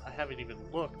sails. I haven't even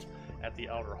looked at the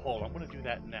outer hull. I'm going to do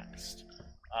that next.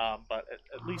 But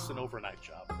at least an overnight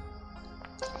job.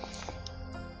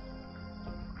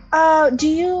 Do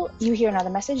you hear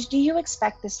another message? Do you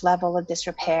expect this level of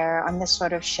disrepair on this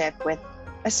sort of ship with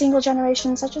a single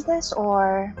generation such as this,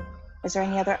 or is there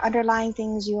any other underlying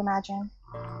things you imagine?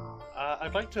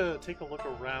 I'd like to take a look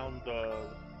around the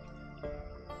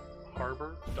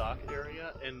harbor dock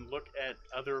area and look at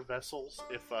other vessels.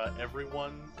 If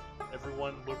everyone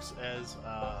looks as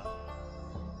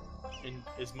in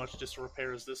as much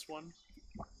disrepair as this one,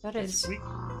 That is. we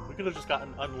could have just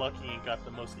gotten unlucky and got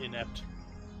the most inept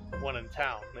one in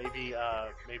town. Maybe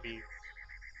other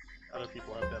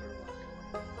people have better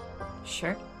luck.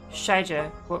 Sure.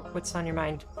 Shaija, what's on your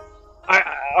mind?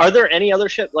 Are there any other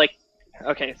ship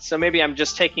okay, so maybe I'm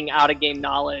just taking out of game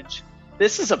knowledge.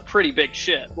 This is a pretty big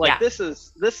ship. Yeah. This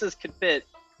could fit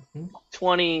Mhm.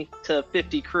 20 to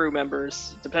 50 crew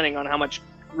members, depending on how much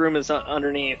room is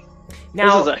underneath.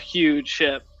 Now, This is a huge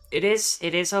ship. it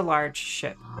is a large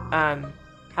ship.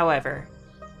 However,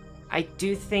 I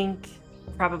do think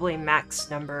probably max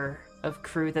number of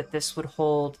crew that this would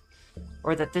hold,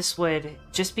 or that this would,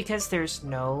 just because there's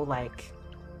no, like,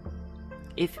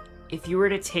 if you were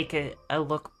to take a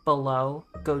look below,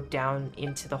 go down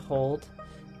into the hold,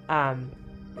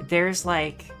 there's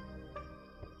like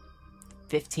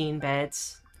 15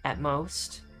 beds at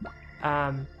most.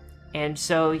 And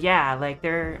so, yeah, like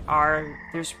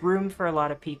there's room for a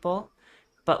lot of people,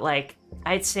 but like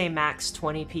I'd say max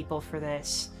 20 people for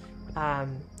this.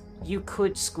 You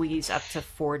could squeeze up to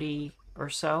 40 or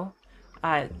so.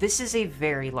 This is a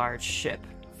very large ship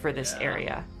for this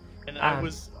area. And I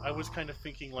was kind of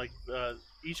thinking like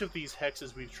each of these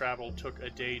hexes we've traveled took a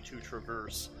day to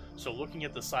traverse. So looking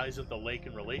at the size of the lake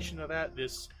in relation to that,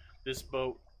 this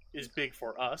boat is big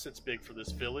for us. It's big for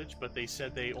this village, but they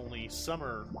said they only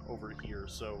summer over here,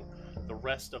 so the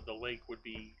rest of the lake would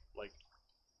be like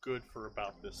good for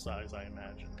about this size, I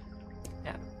imagine.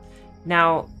 Yeah.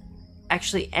 Now,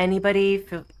 actually, anybody?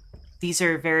 These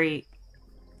are very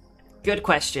good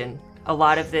question. A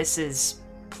lot of this is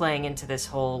playing into this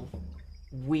whole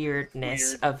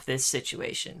weirdness of this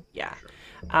situation. Yeah.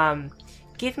 Sure.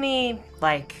 Give me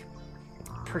like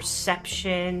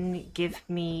perception. Give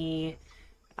me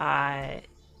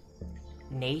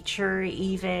nature,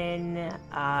 even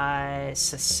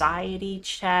society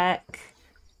check.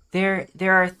 There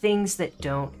are things that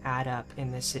don't add up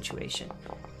in this situation.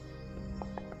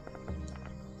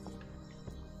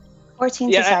 14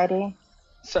 Yeah, society.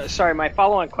 So, sorry, my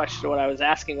follow-on question to what I was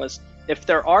asking was, if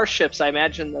there are ships, I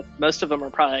imagine that most of them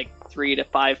are probably like 3 to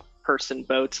 5 person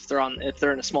boats if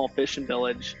they're in a small fishing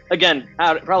village. Again,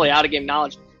 probably out of game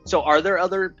knowledge. So, are there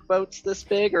other boats this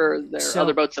big, or are there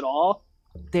other boats at all?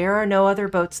 There are no other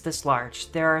boats this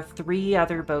large. There are 3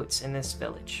 other boats in this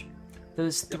village.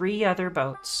 Those 3 other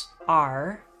boats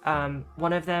are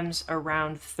one of them's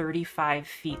around 35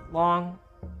 feet long.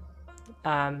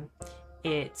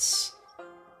 It's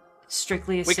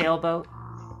strictly a sailboat.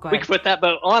 We could put that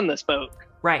boat on this boat.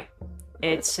 Right.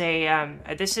 It's a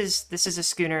this is a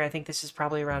schooner. I think this is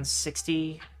probably around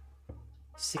 60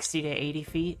 to 80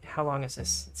 feet. How long is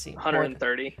this? Let's see.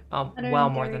 130. Well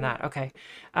more than that. Okay.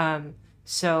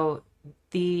 So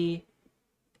the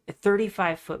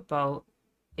 35-foot boat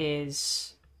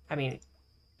is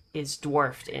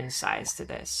dwarfed in size to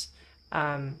this.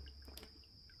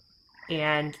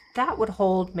 And that would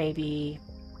hold maybe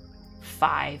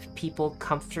 5 people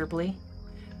comfortably.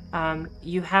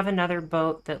 You have another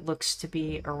boat that looks to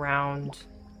be around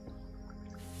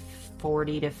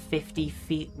 40 to 50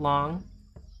 feet long.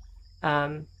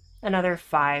 Another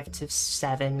 5 to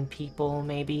 7 people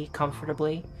maybe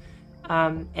comfortably.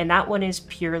 And that one is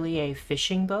purely a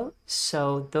fishing boat.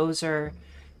 So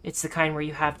it's the kind where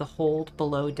you have the hold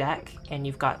below deck and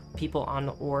you've got people on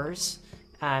the oars.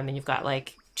 And you've got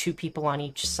like 2 people on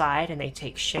each side, and they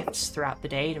take shifts throughout the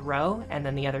day to row, and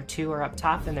then the other 2 are up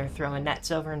top and they're throwing nets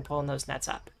over and pulling those nets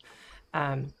up.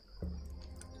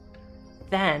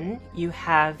 Then you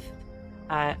have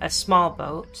a small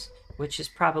boat, which is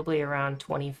probably around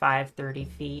 25-30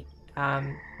 feet,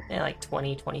 like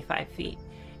 20-25 feet,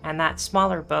 and that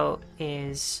smaller boat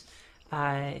is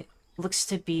looks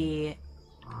to be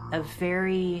a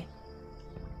very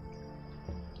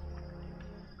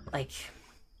like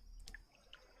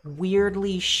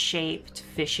weirdly shaped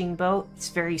fishing boat. It's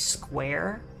very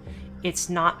square. It's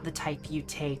not the type you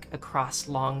take across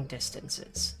long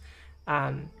distances.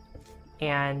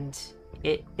 And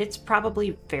it's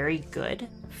probably very good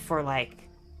for like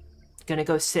gonna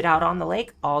go sit out on the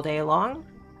lake all day long,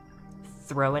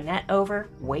 throw a net over,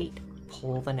 wait,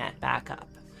 pull the net back up.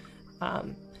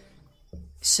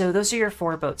 So those are your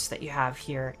 4 boats that you have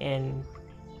here in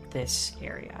this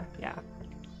area. Yeah.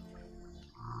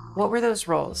 What were those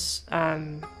rolls?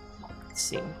 Let's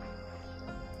see.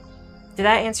 Did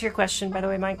that answer your question, by the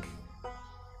way, Mike?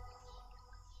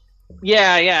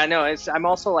 Yeah, no, I'm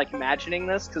also like imagining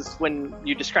this, because when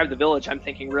you describe the village, I'm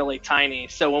thinking really tiny.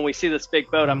 So when we see this big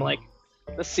boat, I'm like,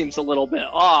 this seems a little bit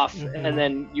off. Mm-hmm. And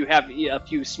then you have a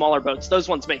few smaller boats. Those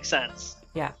ones make sense.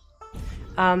 Yeah.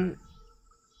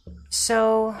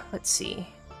 So let's see.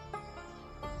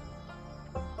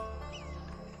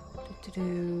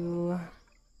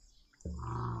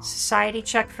 Society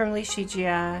check from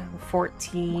Lishigia,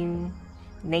 14.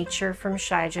 Nature from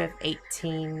Shaija,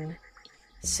 18.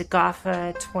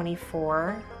 Sagafa,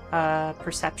 24.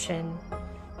 Perception.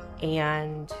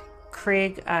 And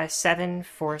Krieg, 7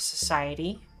 for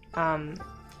society.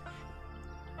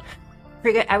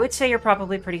 Krieg, I would say you're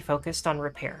probably pretty focused on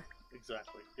repair.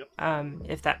 Exactly. Yep.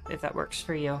 If that works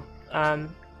for you.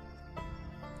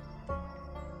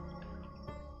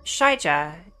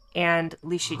 Shaija and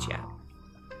Lishijia.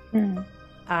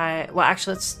 Well,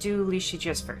 actually, let's do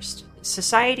Lishijia's first.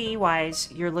 Society-wise,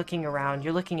 you're looking around,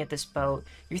 you're looking at this boat,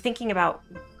 you're thinking about,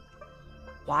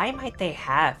 why might they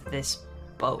have this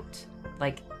boat?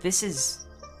 Like, this is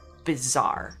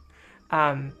bizarre.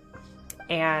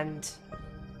 And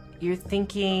you're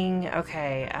thinking,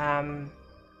 okay,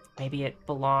 maybe it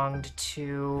belonged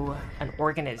to an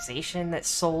organization that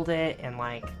sold it, and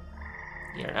like,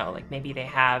 you don't know, like maybe they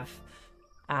have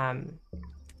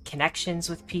connections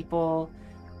with people.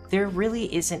 There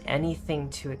really isn't anything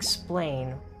to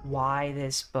explain why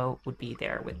this boat would be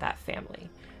there with that family.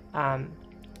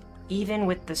 Even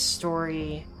with the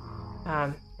story,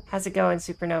 how's it going,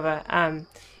 Supernova?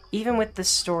 Even with the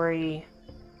story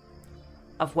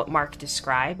of what Mark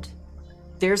described,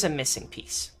 there's a missing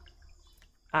piece.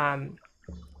 And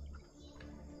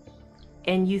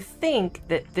you think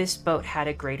that this boat had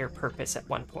a greater purpose at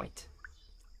one point.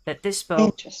 That this boat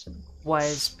Interesting.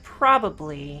 was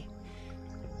probably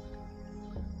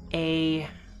a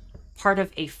part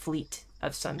of a fleet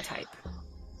of some type.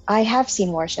 I have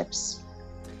seen warships.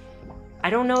 I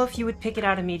don't know if you would pick it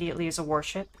out immediately as a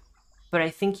warship, but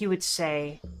I think you would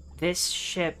say this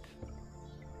ship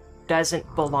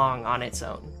doesn't belong on its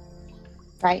own.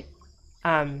 Right.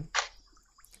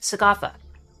 Sagafa,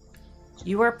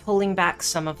 you are pulling back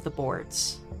some of the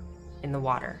boards in the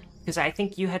water, because I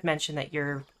think you had mentioned that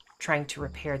you're trying to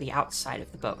repair the outside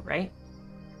of the boat, right?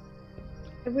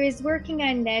 I was working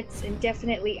on nets and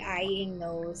definitely eyeing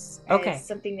those Okay. as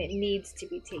something that needs to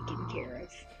be taken care of.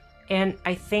 And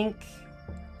I think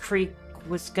Creek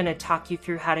was going to talk you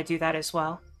through how to do that as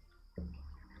well.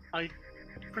 I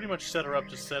pretty much set her up,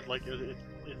 just said, like, it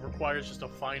requires just a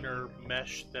finer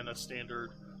mesh than a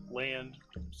standard land.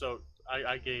 So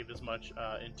I gave as much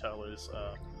intel as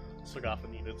Sagafa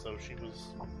needed, so she was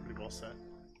pretty well set.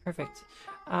 Perfect.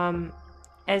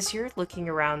 As you're looking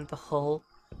around the hull,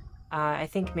 I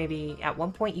think maybe at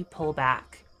one point you pull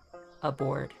back a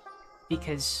board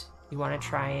because you want to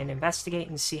try and investigate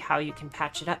and see how you can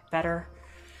patch it up better.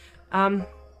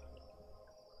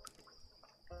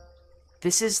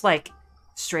 This is like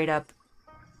straight up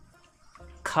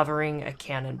covering a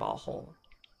cannonball hole.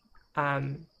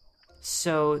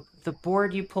 So the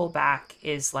board you pull back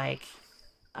is like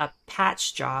a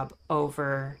patch job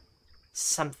over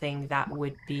something that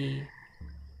would be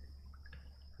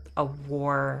a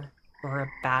war or a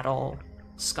battle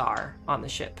scar on the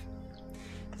ship.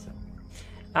 So,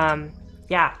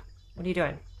 yeah. What are you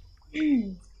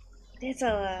doing? That's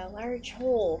a large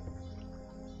hole.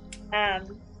 I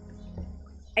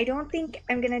don't think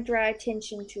I'm gonna draw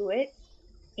attention to it,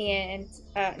 and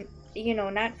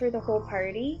not for the whole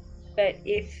party, but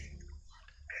if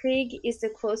Craig is the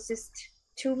closest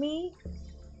to me,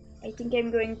 I think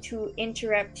I'm going to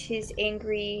interrupt his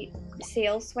angry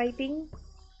sail swiping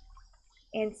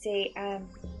and say,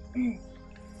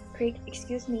 Craig,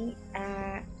 excuse me,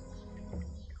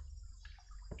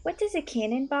 what does a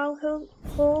cannonball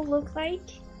hole look like?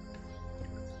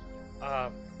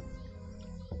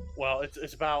 Well,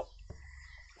 it's about,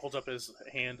 holds up his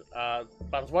hand,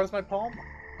 about as wide as my palm.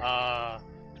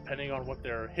 Depending on what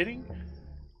they're hitting,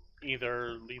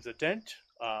 either leaves a dent,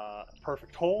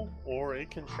 perfect hole, or it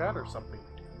can shatter something.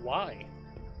 Why?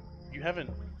 You haven't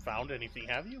found anything,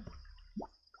 have you?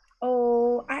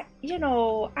 Oh, I'm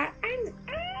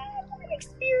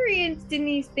experienced in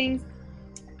these things.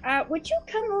 Would you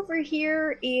come over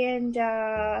here and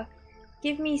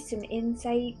give me some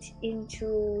insight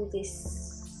into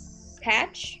this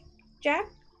patch, Jack?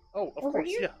 Oh, of Over course,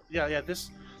 here? yeah. This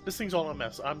thing's all a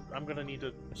mess. I'm gonna need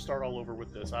to start all over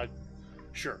with this.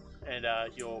 Sure. And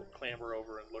he'll clamber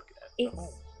over and look at the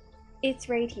hole. It's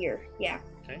right here. Yeah.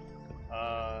 Okay.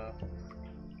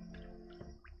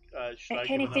 Should That I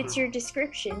kind give of fits another- your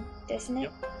description, doesn't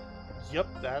it? Yep.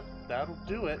 That'll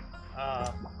do it.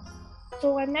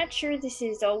 So I'm not sure this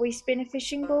has always been a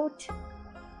fishing boat.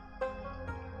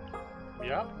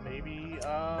 Yeah. Maybe.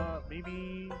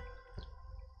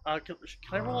 Can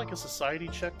I roll like a society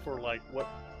check for like what?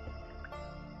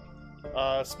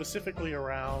 Specifically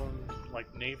around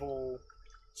like naval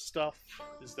stuff.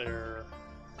 Is there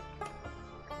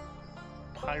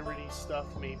piratey stuff?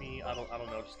 Maybe I don't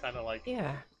know. Just kind of like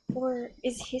Yeah. Or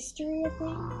is history a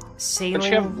thing? Sailing. Don't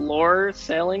you have lore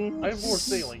sailing? I have more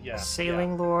sailing. Yeah.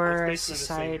 Sailing yeah. lore, It's basically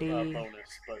society. the same,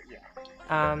 bonus, but yeah.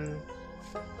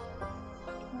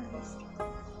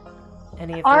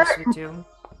 Any of Are- those would do.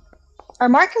 Are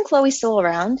Mark and Chloe still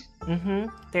around? Mm-hmm.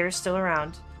 They're still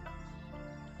around.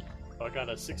 I got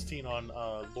a 16 on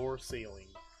lore sailing.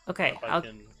 Okay, If I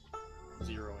can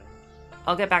zero in.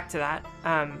 I'll get back to that.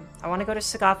 I want to go to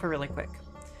Sagafa really quick.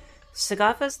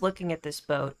 Sagafa's looking at this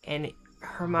boat, and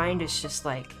her mind is just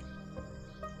like,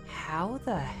 how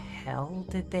the hell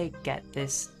did they get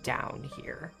this down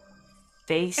here?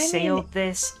 They sailed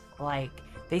this, like,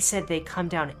 they said they come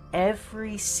down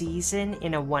every season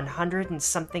in a 100 and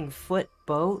something foot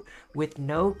boat with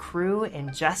no crew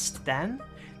and just them?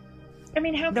 I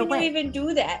mean, how No can way. you even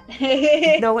do that?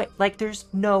 No way. Like, there's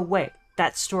no way.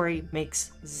 That story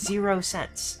makes 0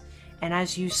 sense. And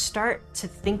as you start to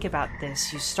think about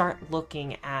this, you start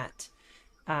looking at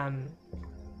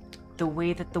the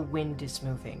way that the wind is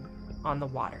moving on the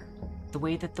water, the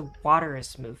way that the water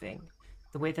is moving,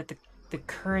 the way that the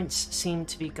currents seem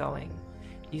to be going.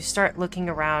 You start looking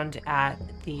around at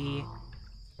the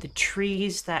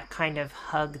trees that kind of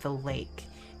hug the lake,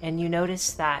 and you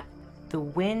notice that the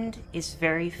wind is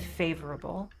very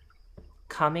favorable,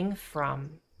 coming from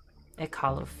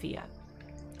Ekalofia,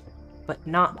 but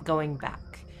not going back.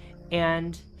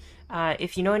 And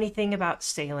if you know anything about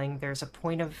sailing, there's a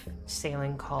point of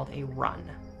sailing called a run.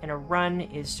 And a run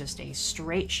is just a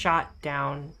straight shot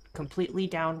down, completely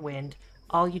downwind.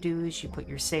 All you do is you put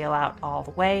your sail out all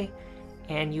the way,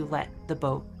 and you let the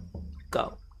boat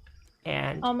go.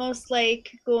 And Almost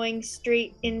like going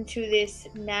straight into this,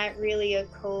 not really a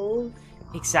cove.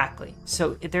 exactly.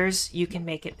 So you can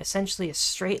make it essentially a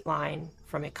straight line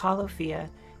from Ekalofia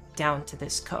down to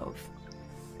this cove.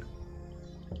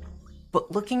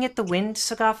 But looking at the wind,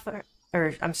 Sagafa,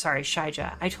 or I'm sorry,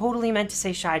 Shaija. I totally meant to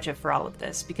say Shaija for all of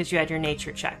this because you had your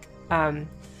nature check.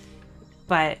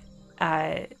 But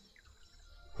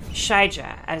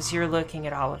Shaija, as you're looking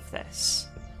at all of this,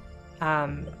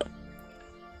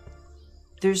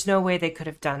 there's no way they could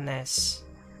have done this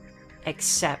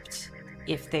except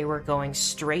if they were going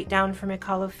straight down from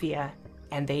Ekalofia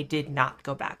and they did not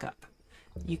go back up.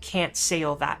 You can't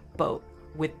sail that boat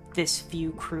with this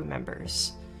few crew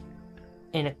members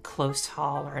in a close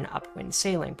haul or an upwind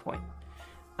sailing point.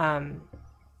 And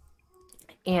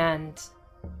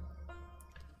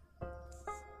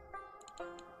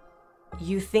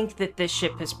you think that this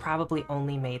ship has probably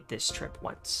only made this trip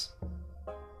once.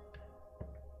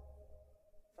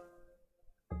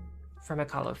 From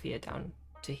Ekalofia down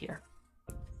to here.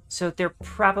 So they're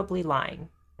probably lying.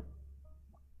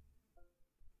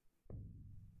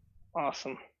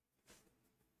 Awesome.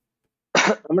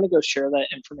 I'm gonna go share that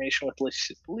information with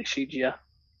Lishigia.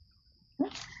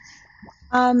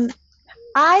 I'm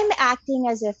acting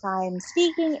as if I'm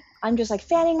speaking. I'm just like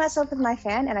fanning myself with my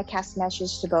fan, and I cast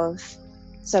message to both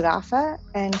Sagafa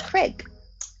and Craig,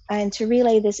 and to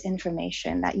relay this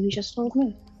information that you just told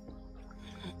me.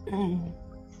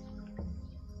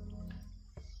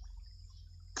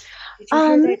 Did you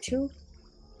hear that too?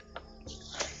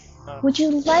 Would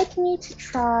you like me to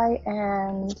try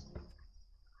and...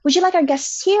 Would you like our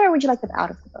guests here, or would you like them out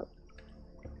of the boat?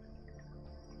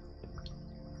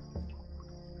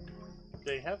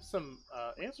 They have some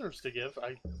answers to give.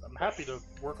 I'm happy to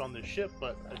work on this ship,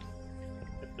 but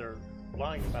if they're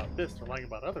lying about this, they're lying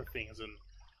about other things. And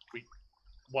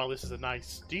while this is a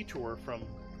nice detour from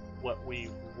what we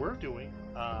were doing,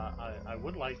 I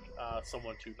would like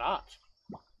someone to not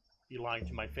be lying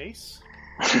to my face.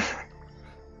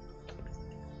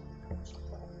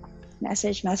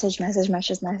 Message. Oh,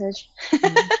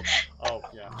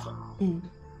 yeah. So.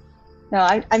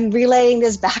 No, I'm relaying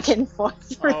this back and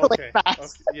forth really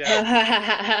fast. Okay,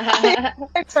 yeah.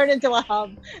 I turn into a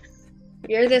hub.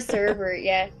 You're the server,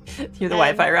 yeah. You're the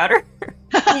Wi-Fi router.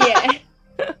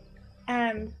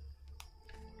 Yeah.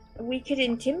 We could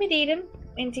intimidate him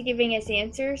into giving us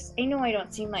answers. I know I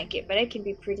don't seem like it, but I can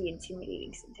be pretty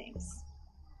intimidating sometimes.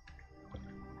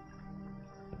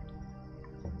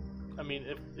 I mean,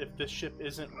 if this ship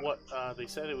isn't what they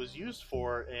said it was used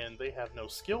for, and they have no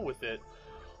skill with it,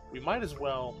 we might as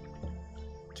well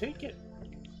take it.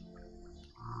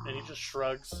 And he just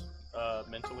shrugs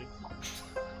mentally.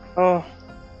 Oh,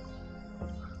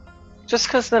 just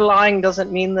because they're lying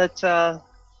doesn't mean that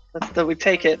we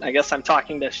take it. I guess I'm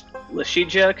talking to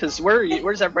Lishigia, because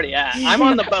where's everybody at? I'm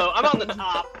on the boat. I'm on the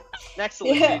top, next to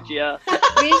Lishigia.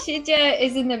 Lishigia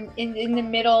is in the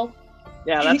middle.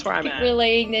 Yeah, that's where I'm at.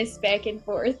 Relaying this back and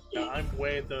forth. Yeah, I'm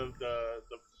way at the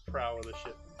prow of the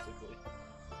ship, basically.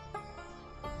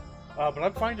 But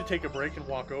I'm fine to take a break and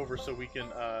walk over so we can,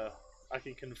 I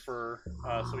can confer.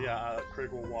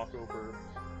 Craig will walk over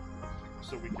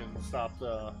so we can stop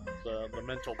the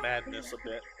mental madness a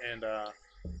bit. And,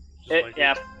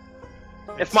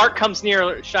 If Mark comes near,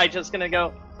 Shaija's gonna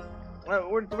go,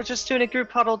 we're just doing a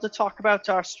group huddle to talk about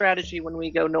our strategy when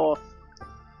we go north.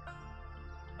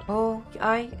 Oh,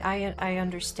 I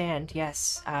understand.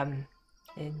 Yes.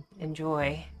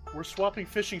 Enjoy. We're swapping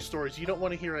fishing stories. You don't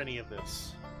want to hear any of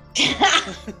this.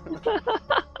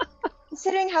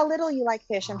 Considering how little you like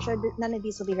fish, I'm sure none of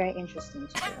these will be very interesting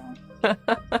to you.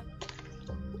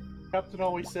 Captain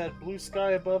always said, "Blue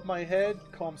sky above my head,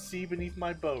 calm sea beneath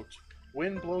my boat.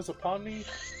 Wind blows upon me,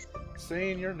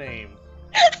 saying your name."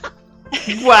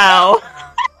 Wow.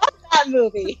 That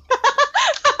movie.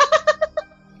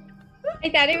 I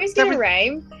thought it was gonna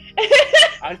rhyme.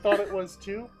 I thought it was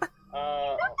too.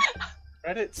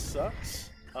 Reddit sucks.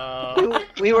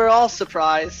 We were all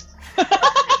surprised.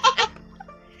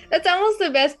 That's almost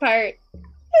the best part.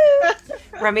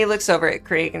 Remy looks over at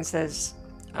Craig and says,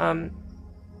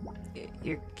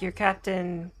 your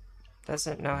captain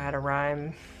doesn't know how to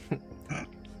rhyme.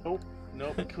 Nope,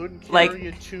 couldn't carry Like-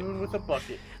 a tune with a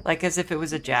bucket. Like as if it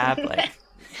was a jab, like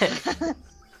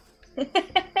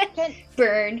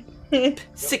Burn.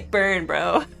 sick burn,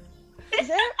 bro.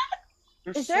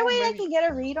 Is there a way I can get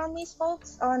a read on these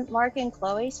folks? On Mark and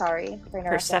Chloe? Sorry for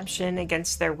interrupting. Perception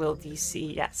against their will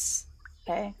DC, yes.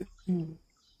 Okay.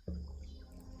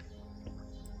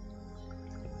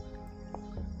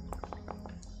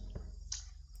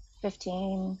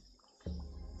 15.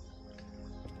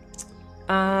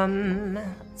 Let's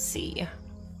see. I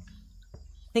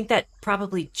think that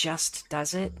probably just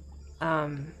does it.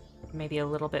 Maybe a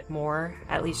little bit more,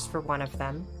 at least for one of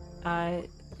them.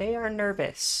 They are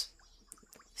nervous.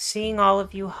 Seeing all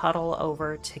of you huddle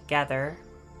over together,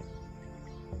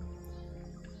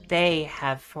 they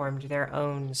have formed their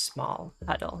own small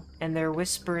huddle, and they're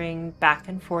whispering back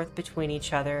and forth between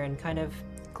each other and kind of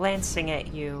glancing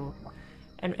at you.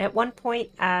 And at one point,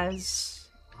 as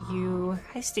you...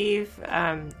 Hi, Steve.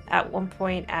 At one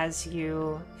point, as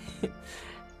you...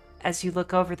 as you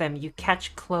look over them, you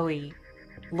catch Chloe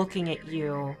looking at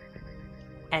you,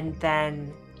 and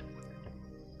then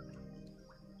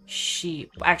she...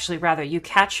 Actually, rather, you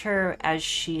catch her as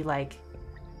she, like,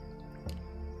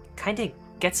 kind of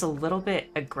gets a little bit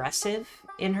aggressive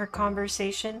in her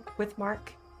conversation with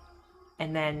Mark.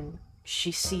 And then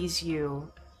she sees you,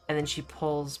 and then she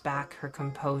pulls back her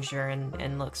composure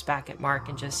and looks back at Mark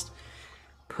and just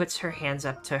puts her hands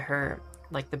up to her,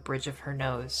 like the bridge of her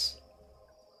nose.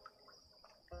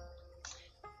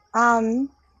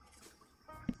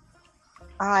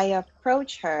 I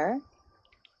approach her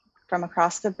from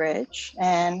across the bridge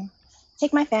and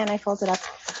take my fan, I fold it up.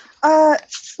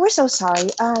 We're so sorry.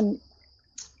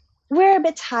 We're a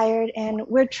bit tired, and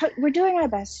we're doing our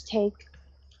best to take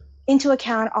into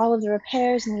account all of the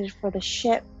repairs needed for the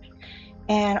ship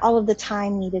and all of the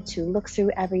time needed to look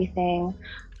through everything.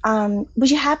 Would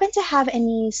you happen to have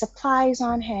any supplies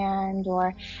on hand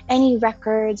or any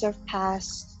records of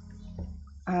past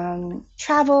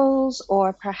travels,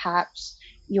 or perhaps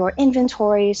your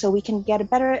inventory, so we can get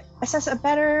assess a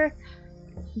better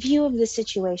view of the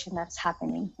situation that's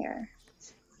happening here?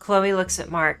 Chloe looks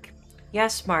at Mark.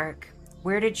 Yes, Mark.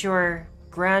 Where did your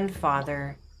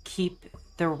grandfather keep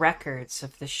the records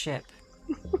of the ship?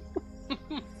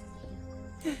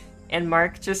 And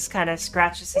Mark just kind of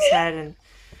scratches his head and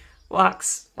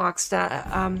walks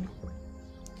down.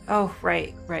 Oh,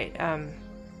 right.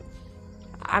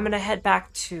 I'm gonna head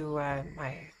back to our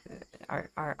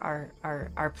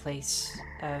place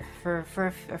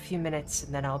for a few minutes,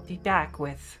 and then I'll be back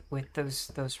with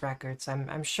those records.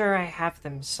 I'm sure I have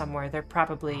them somewhere. They're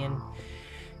probably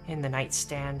in the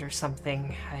nightstand or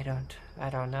something. I don't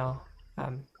know.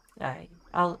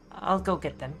 I'll go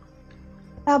get them.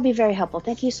 That'll be very helpful.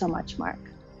 Thank you so much, Mark.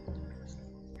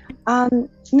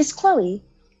 Miss Chloe,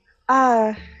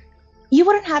 you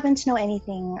wouldn't happen to know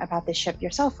anything about this ship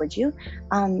yourself, would you?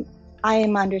 I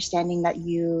am understanding that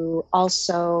you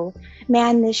also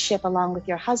man this ship along with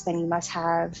your husband. You must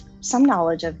have some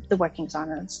knowledge of the workings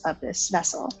of this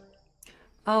vessel.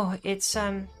 Oh, it's,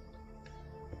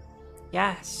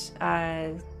 yes.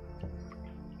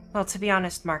 Well, to be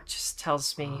honest, Mark just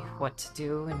tells me what to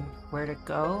do and where to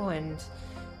go and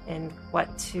what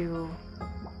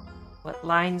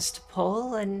lines to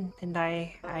pull, and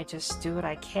I just do what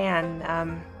I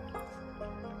can.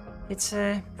 It's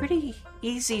a pretty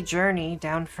easy journey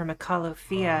down from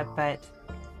Akalofia, but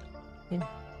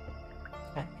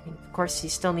of course he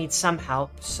still needs some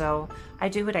help, so I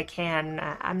do what I can.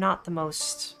 I'm not the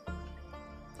most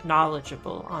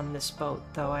knowledgeable on this boat,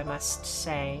 though, I must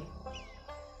say.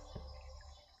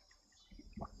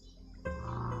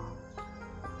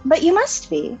 But you must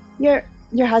be. Your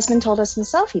husband told us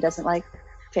himself he doesn't like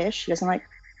fish, he doesn't like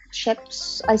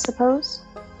ships, I suppose.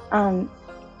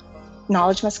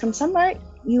 Knowledge must come somewhere.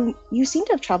 You seem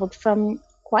to have traveled from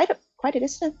quite a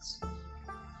distance.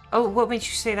 Oh, what made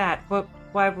you say that?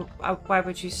 Why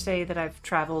would you say that I've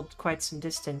traveled quite some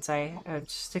distance? I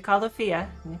just to Akalofia.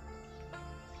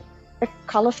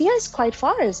 Akalofia is quite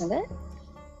far, isn't it?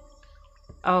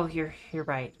 Oh, you're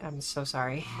right. I'm so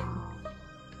sorry.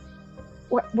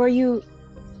 Were you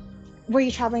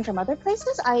traveling from other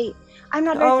places? I'm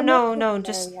not very familiar. No,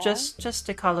 just to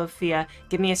Akalofia.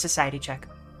 Give me a society check.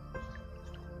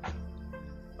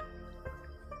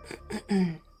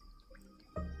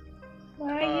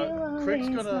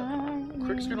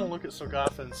 Crick's gonna look at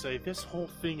Sogatha and say, "This whole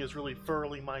thing is really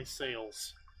furling my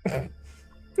sails."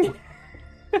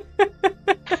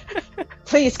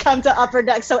 Please come to upper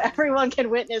deck so everyone can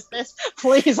witness this.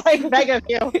 Please, I beg of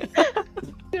you.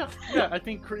 Yeah. I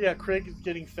think Craig is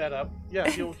getting fed up. Yeah,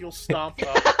 he'll stomp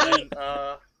up and.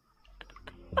 I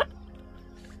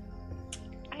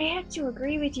have to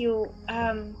agree with you.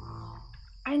 On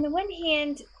the one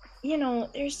hand,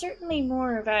 there's certainly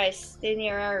more of us than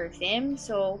there are of them,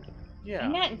 so Yeah.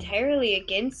 I'm not entirely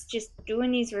against just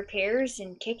doing these repairs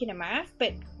and kicking them off,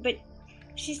 but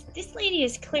this lady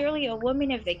is clearly a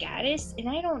woman of the goddess, and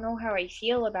I don't know how I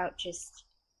feel about just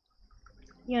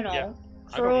Yeah. I don't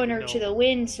throwing even her to know. the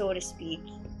wind, so to speak.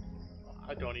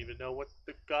 I don't even know what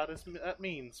the goddess that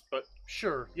means, but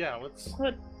sure, yeah, let's.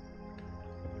 Well,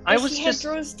 I does was she have just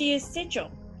Drostia's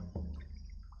sigil?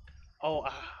 Oh,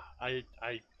 I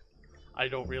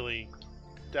don't really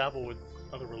dabble with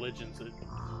other religions,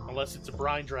 unless it's a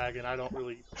brine dragon. I don't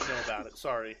really know about it.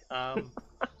 Sorry. That's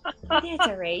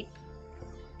all right.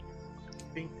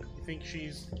 You think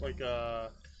she's like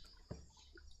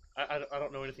I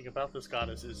don't know anything about this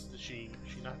goddess. Is she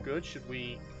not good? Should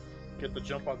we get the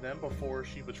jump on them before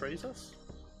she betrays us?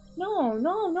 No.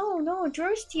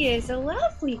 Drostia is a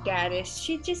lovely goddess.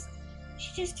 She just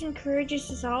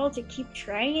encourages us all to keep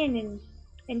trying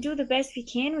and do the best we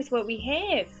can with what we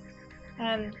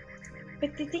have.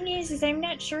 But the thing is I'm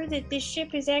not sure that this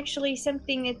ship is actually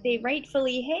something that they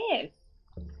rightfully have.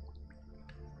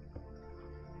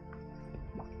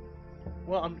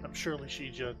 Well, I'm sure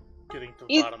Lishija getting to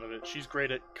the bottom of it. She's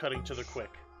great at cutting to the quick.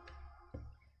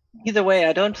 either way.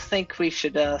 I don't think we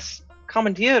should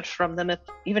commandeer it from them.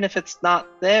 Even if it's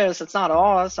not theirs, it's not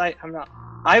ours. I'm not.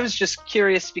 I was just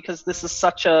curious because this is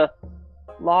such a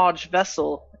large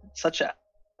vessel, such a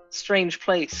strange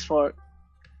place for.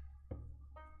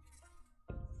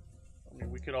 I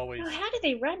mean, we could always. Well, how do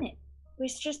they run it?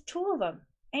 There's just two of them.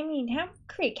 I mean,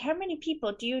 how many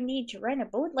people do you need to run a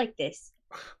boat like this?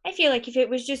 I feel like if it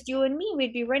was just you and me,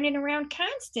 we'd be running around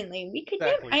constantly. We could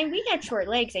Exactly. never. I mean, we got short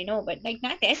legs, I know, but like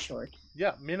not that short.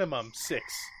 Yeah, minimum 6,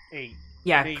 8.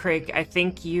 Yeah, Maybe. Craig, I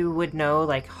think you would know,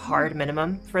 like, hard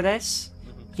minimum for this.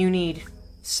 You need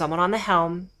someone on the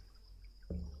helm,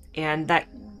 and that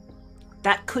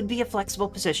could be a flexible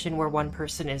position where one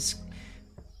person is,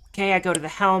 okay, I go to the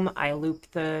helm, I loop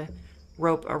the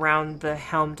rope around the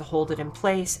helm to hold it in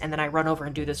place, and then I run over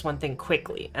and do this one thing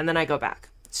quickly, and then I go back.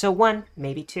 So 1,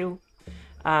 maybe 2.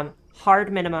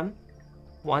 Hard minimum,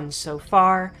 1 so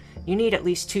far. You need at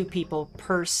least 2 people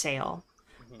per sail.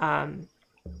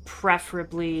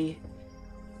 Preferably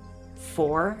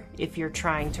 4 if you're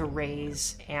trying to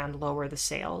raise and lower the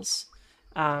sails.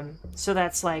 So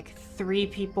that's like 3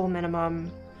 people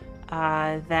minimum,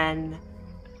 then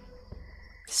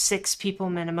 6 people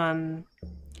minimum,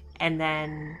 and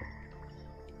then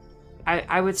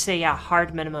I would say, yeah,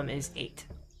 hard minimum is 8.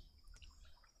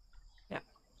 Yeah.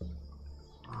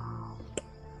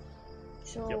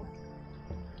 So. Yep.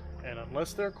 And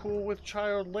unless they're cool with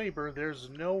child labor, there's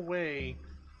no way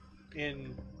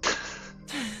in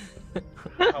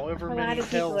however A lot many of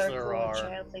people hells are there cool with are.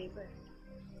 child labor.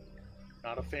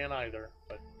 Not a fan either,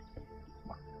 but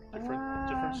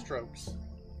different strokes.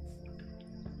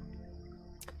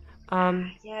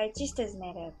 Yeah, it just doesn't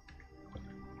add up.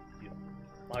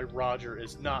 My Roger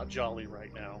is not jolly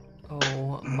right now.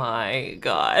 Oh my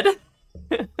god.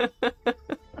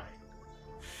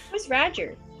 Who's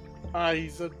Roger?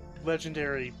 He's a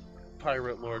legendary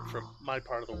pirate lord from my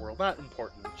part of the world. Not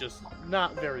important, just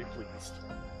not very pleased.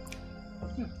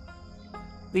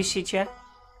 Lishicha,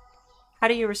 how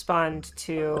do you respond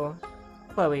to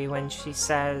Chloe when she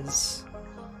says...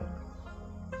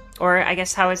 Or I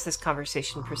guess, how is this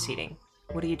conversation proceeding?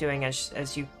 What are you doing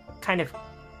as you kind of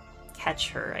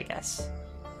catch her, I guess?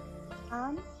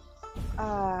 I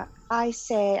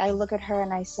look at her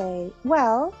and I say,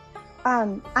 well,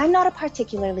 I'm not a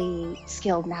particularly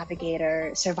skilled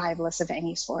navigator, survivalist of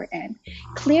any sort, and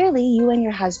clearly you and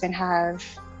your husband have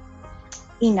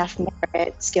enough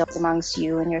merit skills amongst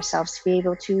you and yourselves to be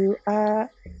able to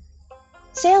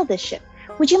sail this ship.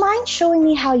 Would you mind showing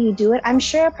me how you do it? I'm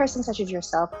sure a person such as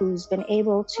yourself who's been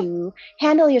able to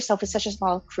handle yourself with such a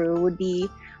small crew would be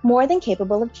more than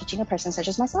capable of teaching a person such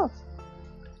as myself.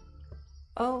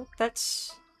 Oh,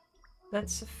 that's a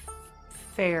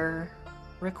fair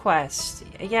request.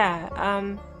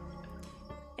 Yeah,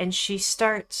 and she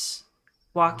starts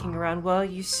walking around. Well,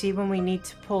 you see, when we need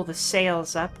to pull the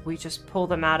sails up, we just pull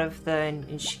them out of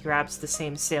and she grabs the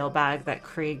same sail bag that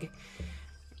Krieg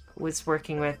was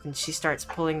working with, and she starts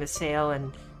pulling the sail,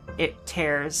 and it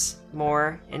tears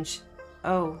more, and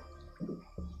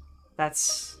that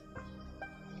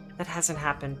hasn't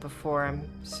happened before, I'm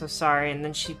so sorry. And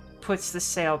then she puts the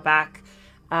sail back,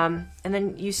 and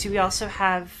then you see we also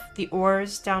have the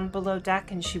oars down below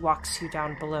deck, and she walks you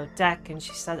down below deck, and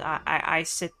she says, I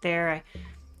sit there,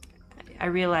 I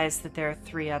realize that there are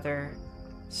 3 other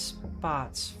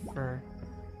spots for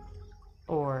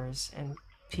oars and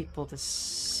people to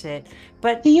sit,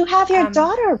 but Do you have your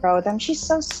daughter row them? She's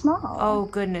so small. oh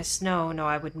goodness, no,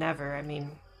 I would never. I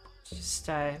mean, Just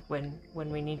when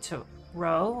we need to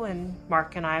row, and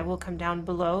Mark and I will come down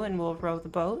below and we'll row the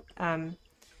boat.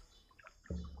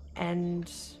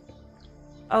 And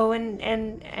oh, and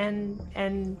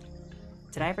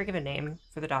did I ever give a name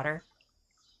for the daughter?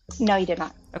 No, you did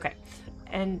not. Okay.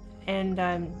 And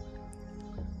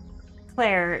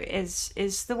Claire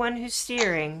is the one who's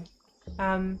steering.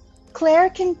 Claire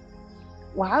can.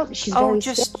 Wow, she's very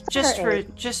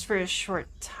skilled just for a short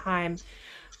time.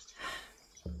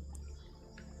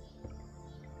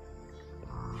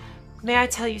 May I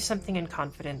tell you something in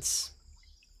confidence?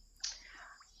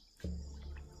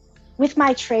 With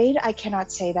my trade, I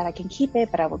cannot say that I can keep it,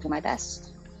 but I will do my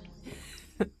best.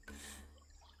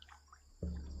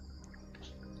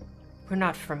 We're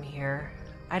not from here.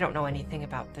 I don't know anything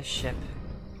about this ship.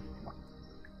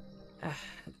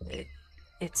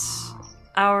 It's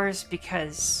ours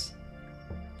because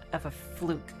of a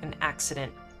fluke, an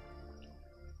accident.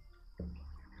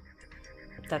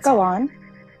 That's Go all. on.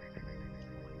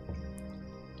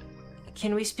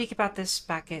 Can we speak about this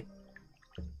back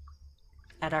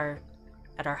at our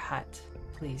hut,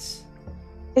 please?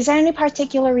 Is there any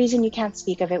particular reason you can't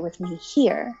speak of it with me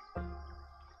here?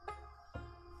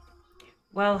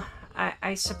 Well,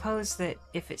 I suppose that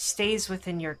if it stays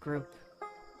within your group,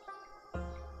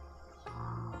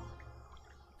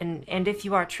 and if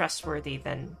you are trustworthy,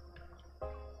 then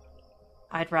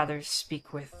I'd rather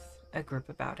speak with a group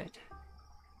about it.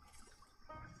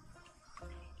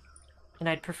 And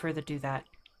I'd prefer to do that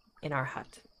in our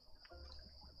hut.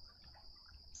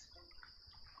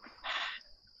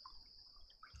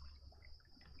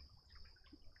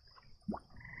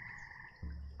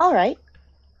 All right.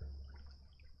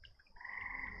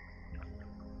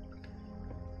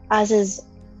 As is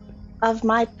of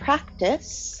my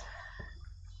practice,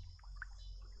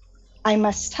 I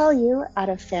must tell you, out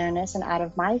of fairness and out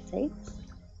of my faith,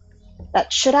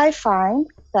 that should I find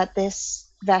that this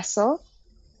vessel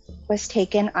was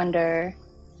taken under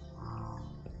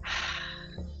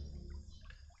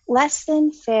less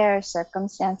than fair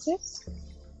circumstances,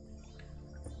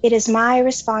 it is my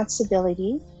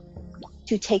responsibility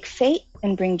to take fate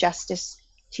and bring justice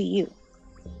to you.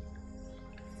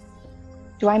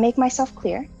 Do I make myself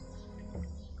clear?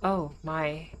 Oh,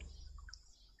 my.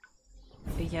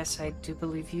 Yes, I do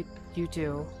believe you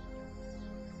do.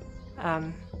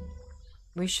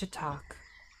 We should talk.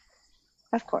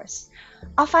 Of course.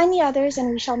 I'll find the others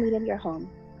and we shall meet in your home.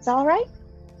 Is that all right?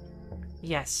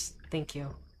 Yes, thank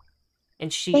you.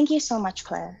 And she Thank you so much,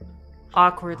 Claire.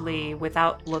 awkwardly,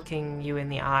 without looking you in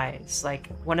the eyes, like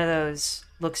one of those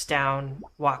looks down,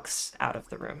 walks out of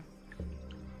the room.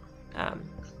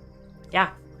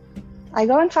 Yeah. I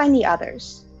go and find the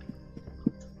others.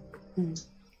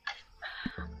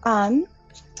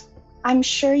 I'm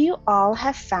sure you all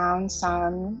have found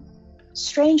some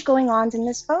strange going-ons in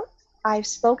this boat. I've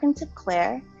spoken to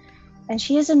Claire, and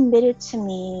she has admitted to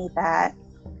me that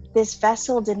this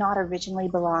vessel did not originally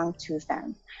belong to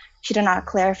them. She did not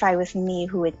clarify with me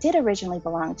who it did originally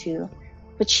belong to,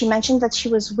 but she mentioned that she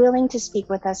was willing to speak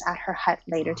with us at her hut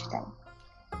later today.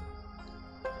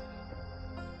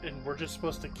 And we're just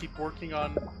supposed to keep working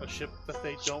on a ship that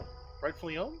they don't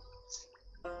rightfully own?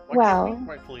 Why Well- can't we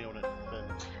rightfully own it then?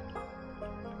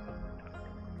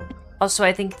 Also,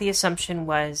 I think the assumption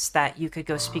was that you could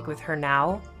go speak with her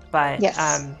now, but Yes.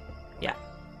 yeah.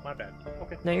 My bad.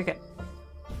 Okay. No, you're good.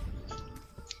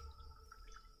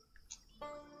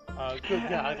 Good.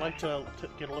 Yeah, I'd like to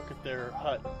get a look at their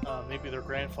hut. Maybe their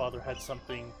grandfather had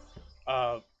something,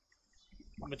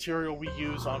 material we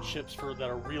use on ships that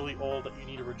are really old that you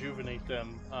need to rejuvenate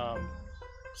them.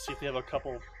 See if they have a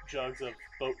couple jugs of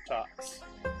boat tops.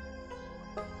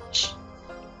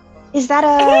 Is that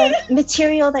a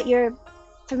material that you're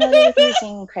familiar with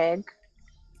using, Craig?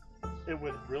 It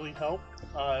would really help.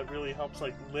 It really helps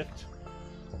lift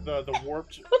the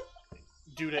warped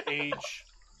due to age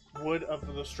wood of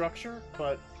the structure.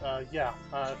 But yeah,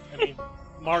 I mean,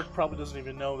 Mark probably doesn't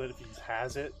even know that if he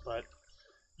has it, but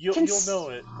you'll know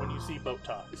it when you see boat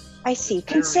tops. I see. It's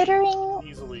very Considering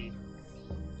easily.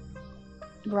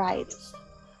 right, noticed.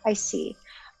 I see.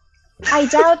 I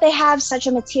doubt they have such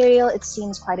a material. It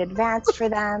seems quite advanced for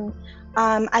them.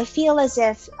 I feel as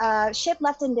if a ship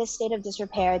left in this state of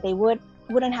disrepair, they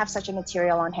wouldn't have such a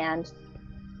material on hand.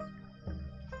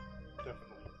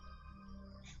 Definitely.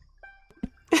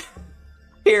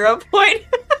 Hero point.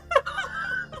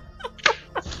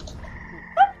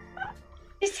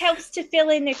 Just helps to fill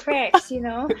in the cracks, you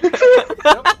know?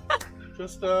 Yep.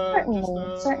 Just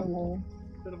Certainly.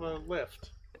 bit of a lift.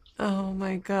 Oh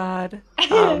my god.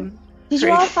 Did you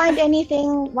Great. all find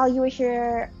anything while you were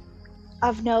here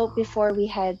of note before we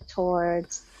head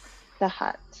towards the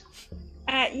hut?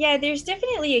 Yeah, there's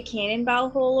definitely a cannonball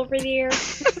hole over there.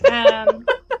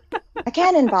 A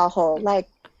cannonball hole, like.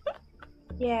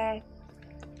 Yeah.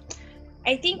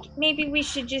 I think maybe we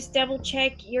should just double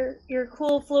check your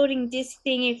cool floating disc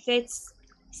thing if it's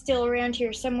still around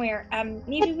here somewhere.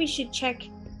 Maybe we should check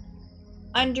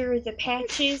under the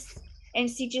patches and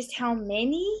see just how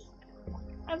many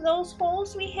of those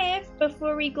holes we have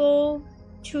before we go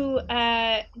to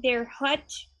their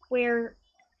hut where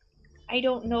I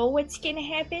don't know what's gonna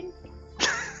happen.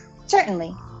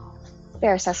 Certainly.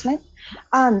 Fair assessment.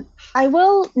 I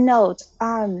will note,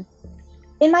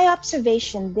 in my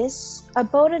observation, a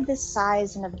boat of this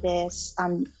size and of this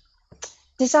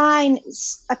design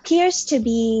appears to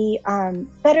be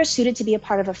better suited to be a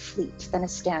part of a fleet than a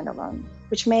standalone,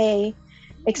 which may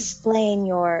explain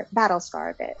your battle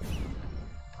scar a bit.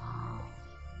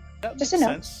 That Just makes a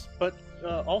note. sense, but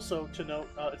also to note,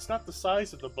 it's not the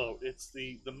size of the boat; it's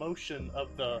the motion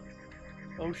of the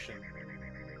ocean.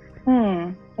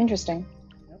 Interesting.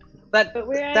 That But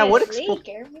we're at that a would lake,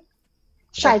 explain. aren't we?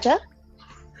 Shaija?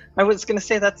 I was gonna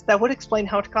say that would explain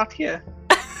how it got here.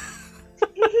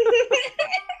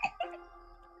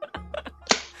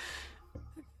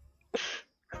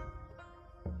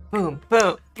 Boom,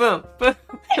 boom, boom, boom.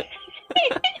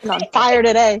 I'm on fire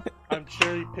today. I'm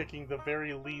cherry picking the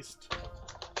very least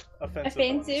offensive.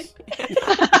 Offensive?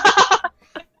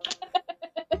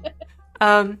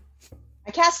 Um,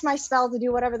 I cast my spell to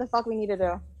do whatever the fuck we need to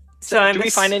do. so I'm Do we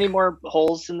find any more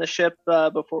holes in the ship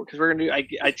before? Because we're gonna do.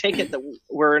 I take it that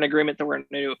we're in agreement that we're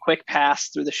gonna do a quick pass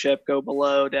through the ship, go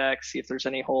below deck, see if there's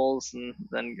any holes, and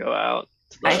then go out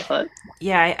to the hut.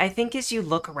 Yeah, I think as you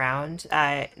look around,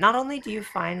 not only do you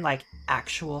find like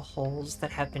actual holes that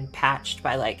have been patched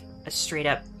by like a straight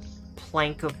up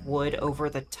plank of wood over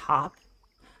the top,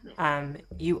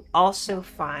 you also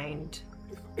find,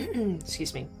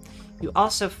 excuse me, you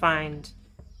also find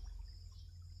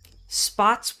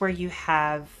spots where you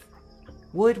have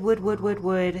wood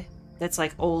that's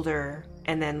like older,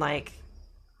 and then like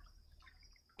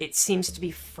it seems to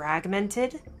be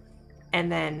fragmented, and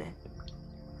then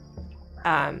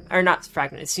or not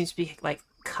fragmented, it seems to be like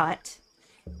cut,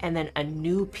 and then a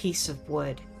new piece of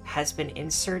wood has been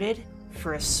inserted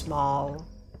for a small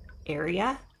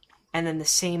area, and then the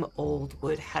same old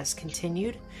wood has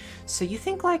continued. So you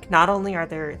think like not only are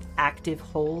there active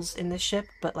holes in the ship,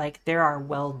 but like there are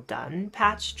well done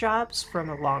patch jobs from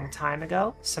a long time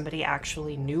ago. Somebody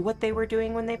actually knew what they were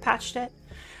doing when they patched it.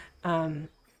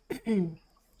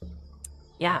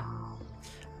 Yeah.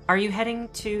 Are you heading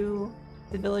to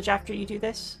the village after you do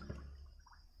this?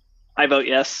 I vote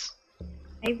yes.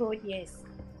 I vote yes.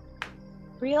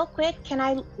 Real quick, can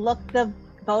I look the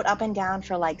boat up and down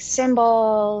for like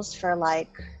symbols, for like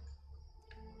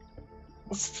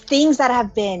things that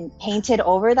have been painted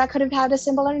over that could have had a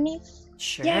symbol underneath?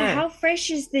 Sure. Yeah, how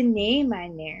fresh is the name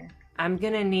on there? I'm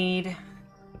gonna need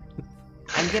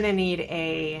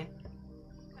a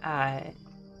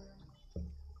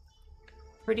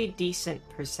pretty decent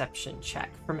perception check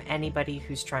from anybody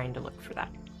who's trying to look for that.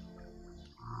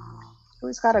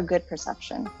 Who's got a good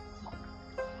perception?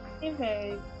 I have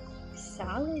a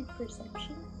solid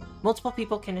perception. Multiple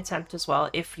people can attempt as well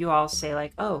if you all say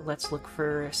like, oh, let's look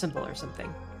for a symbol or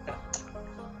something.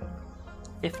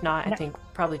 If not, I think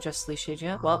probably just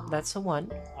Lishija. Well, that's a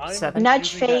 1. I'm 7.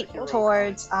 Nudge using fate that hero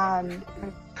towards point.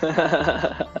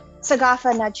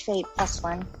 Sagafa, nudge fate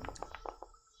 +1.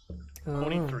 Ooh.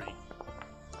 23.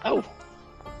 Oh,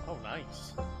 Oh,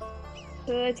 nice.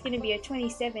 So it's going to be a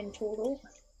 27 total.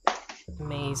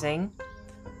 Amazing.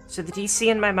 So the DC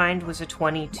in my mind was a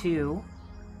 22.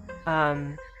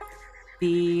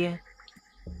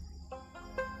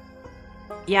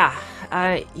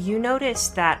 You notice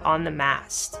that on the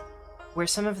mast, where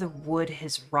some of the wood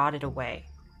has rotted away,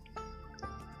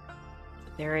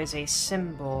 there is a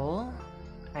symbol.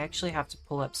 I actually have to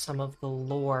pull up some of the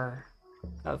lore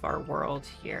of our world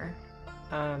here.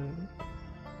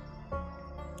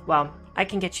 Well, I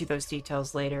can get you those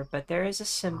details later, but there is a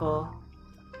symbol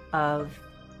of...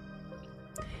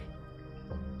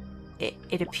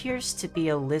 It appears to be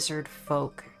a lizard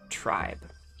folk tribe.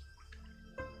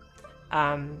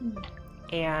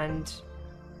 And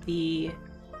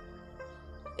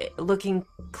looking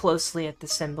closely at the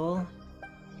symbol,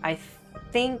 I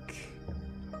think...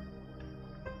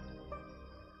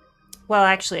 Well,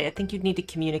 actually, I think you'd need to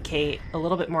communicate a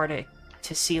little bit more to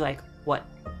see, like, what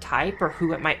type or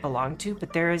who it might belong to,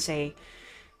 but there is the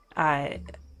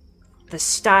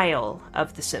style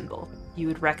of the symbol you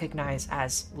would recognize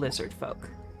as lizard folk.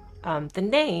 The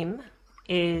name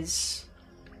is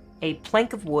a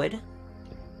plank of wood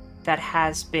that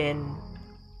has been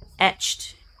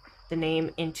etched the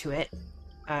name into it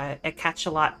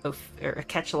Ecatchalot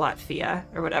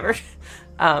or whatever.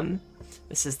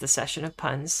 This is the session of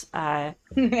puns.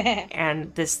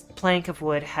 And this plank of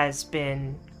wood has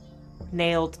been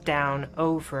nailed down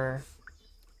over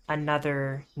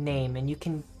another name, and you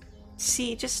can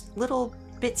see just little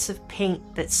bits of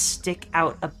paint that stick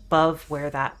out above where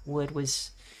that wood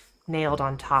was nailed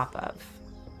on top of.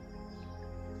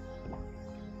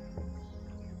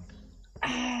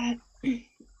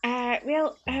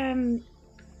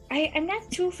 I'm not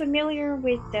too familiar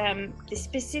with the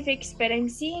specifics, but I'm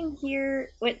seeing here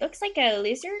what looks like a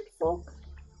lizard folk,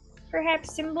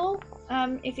 perhaps, symbol.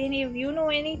 If any of you know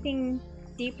anything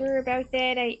deeper about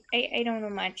that, I don't know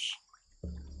much.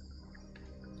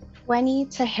 20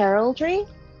 to heraldry,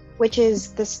 which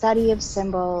is the study of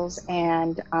symbols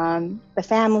and the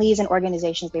families and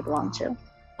organizations they belong to.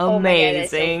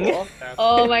 Amazing.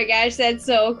 Oh my gosh, that's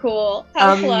so cool.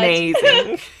 How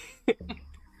amazing.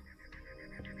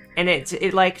 And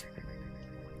it like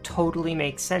totally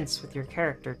makes sense with your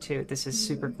character too. This is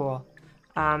super cool.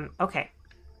 Okay.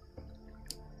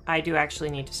 I do actually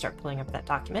need to start pulling up that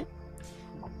document.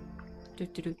 I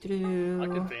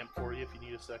can vamp for you if you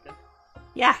need a second.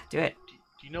 Yeah, do it.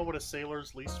 Do you know what a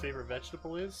sailor's least favorite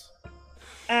vegetable is?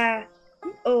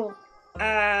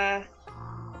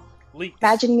 Leeks.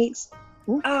 Imagine meats.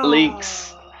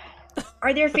 Leeks.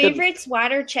 Are their favorites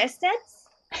water chestnuts?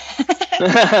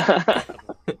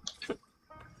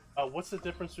 What's the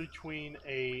difference between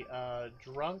a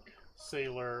drunk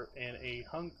sailor and a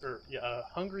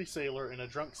hungry sailor and a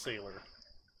drunk sailor?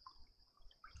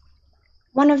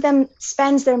 One of them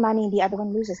spends their money, the other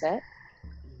one loses it.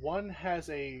 One has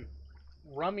a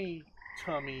rummy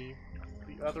tummy,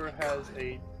 the other has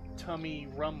a tummy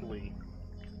rumly.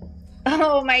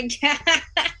 Oh my god.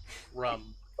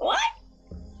 Rum. What?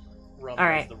 Rum all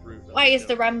right. The root. Why is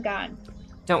the rum gone?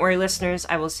 Don't worry, listeners.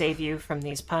 I will save you from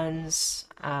these puns.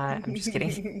 I'm just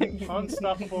kidding.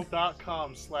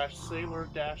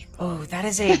 Unstoppable.com/sailor-puns. Oh, that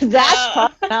is a That's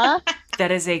fun, huh?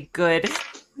 that is a good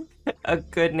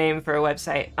name for a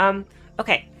website.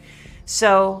 Okay.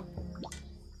 So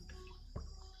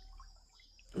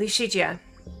Lishijia,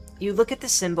 you look at the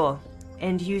symbol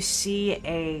and you see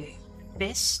a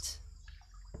fist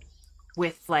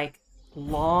with like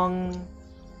long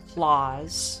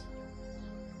claws.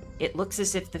 It looks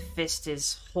as if the fist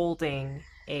is holding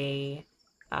a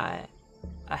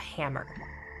hammer,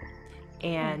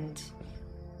 and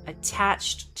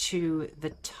attached to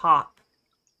the top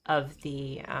of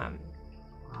the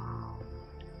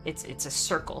it's a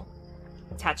circle.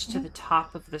 Attached to the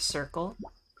top of the circle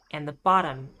and the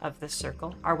bottom of the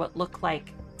circle are what look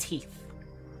like teeth.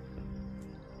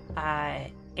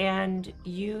 And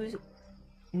you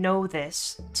know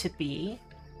this to be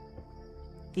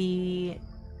the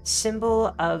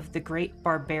symbol of the great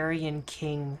barbarian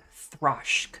king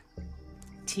Throshk.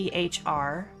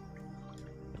 Throshk.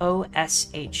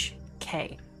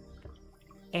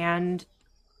 And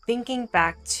thinking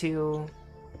back to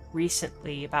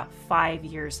recently, about 5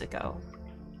 years ago,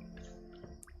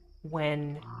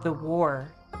 when the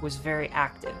war was very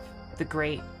active, the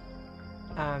great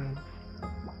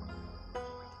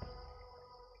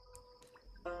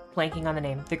blanking on the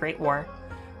name, the Great War,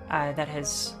 that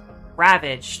has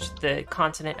ravaged the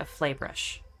continent of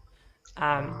Flaybrush.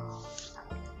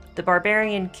 The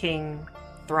barbarian king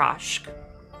Throshk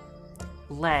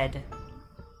led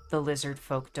the lizard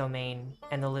folk domain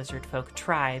and the lizard folk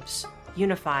tribes,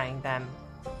 unifying them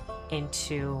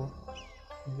into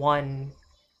one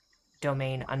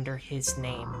domain under his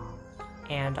name.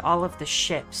 And all of the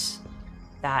ships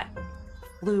that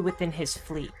flew within his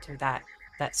fleet, or that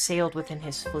sailed within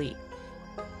his fleet,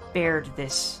 bore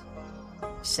this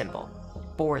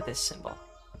symbol.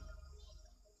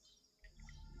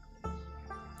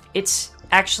 It's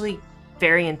actually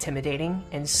very intimidating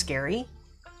and scary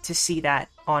to see that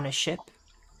on a ship.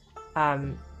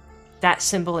 That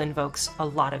symbol invokes a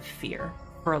lot of fear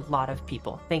for a lot of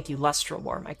people. Thank you, Lustral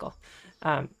War, Mike.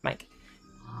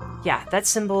 Yeah, that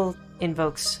symbol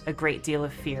invokes a great deal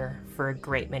of fear for a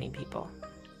great many people.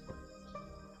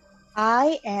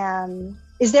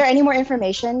 Is there any more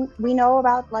information we know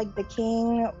about, like, the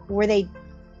king? Were they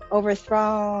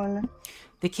overthrown?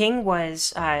 The king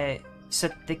was, the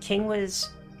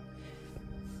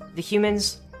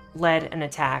humans led an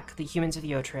attack, the humans of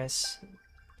Yotris,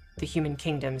 the human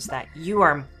kingdoms that you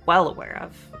are well aware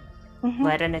of,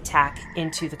 led an attack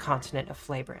into the continent of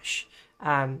Flaybrush.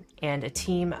 And a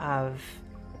team of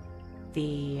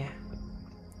the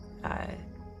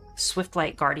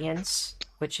Swiftlight Guardians,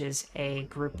 which is a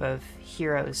group of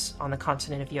heroes on the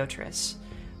continent of Yotris,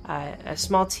 a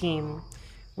small team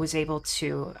was able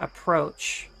to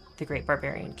approach the great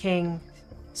barbarian king,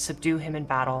 subdue him in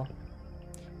battle,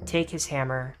 take his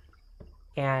hammer,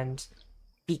 and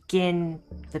begin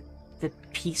the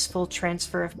peaceful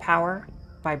transfer of power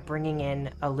by bringing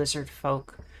in a lizard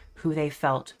folk who they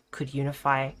felt could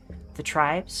unify the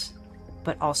tribes,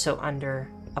 but also under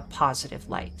a positive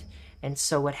light. And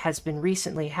so what has been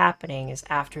recently happening is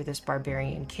after this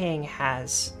barbarian king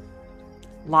has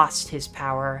lost his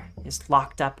power, is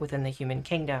locked up within the human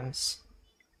kingdoms,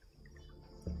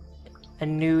 a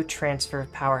new transfer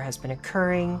of power has been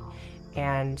occurring,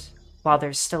 and while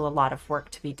there's still a lot of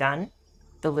work to be done,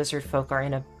 the lizard folk are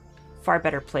in a far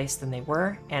better place than they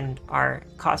were and are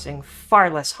causing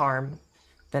far less harm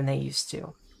than they used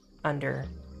to under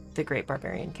the great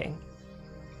barbarian king.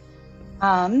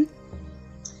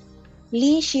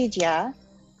 Li Shijia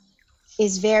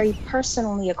is very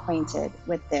personally acquainted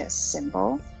with this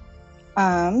symbol,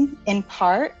 in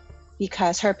part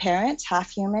because her parents, half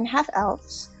human, half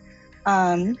elves,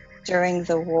 during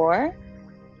the war,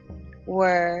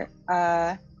 were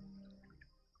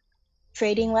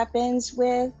trading weapons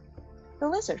with the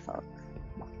lizard folk.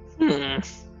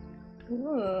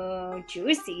 Ooh,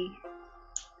 juicy.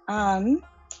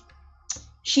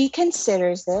 She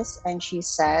considers this and she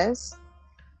says,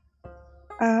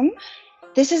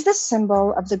 this is the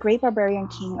symbol of the great barbarian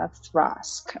king of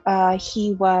Thrask.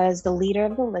 He was the leader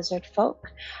of the lizard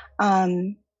folk.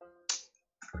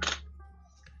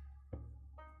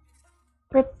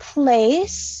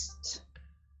 Replaced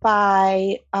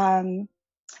by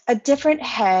a different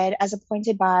head as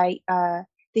appointed by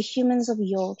the humans of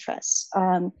Yoltris.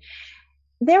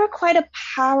 They were quite a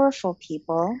powerful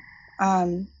people,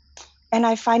 and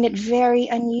I find it very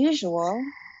unusual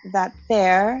that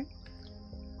their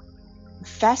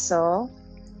vessel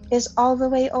is all the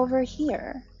way over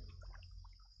here.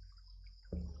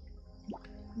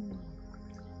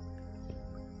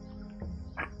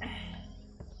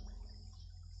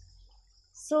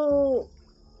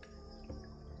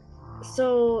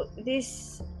 So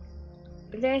this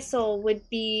vessel would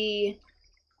be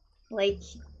like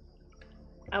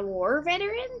a war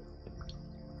veteran?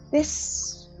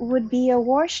 This would be a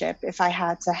warship if I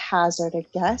had to hazard a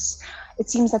guess. It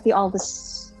seems that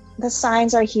the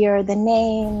signs are here, the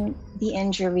name, the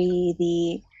injury,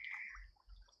 the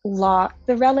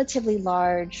relatively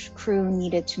large crew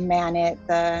needed to man it,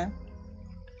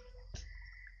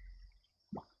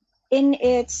 in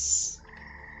its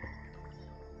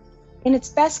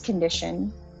best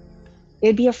condition,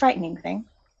 it'd be a frightening thing.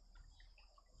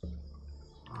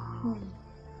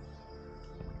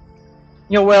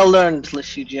 You're well learned,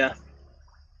 Lishujia.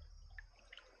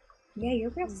 Yeah,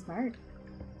 you're real smart.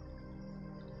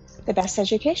 The best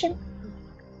education.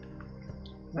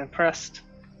 I'm impressed.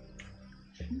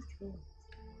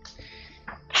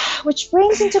 Which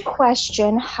brings into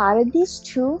question, how did these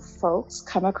two folks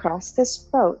come across this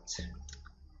boat?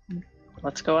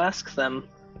 Let's go ask them.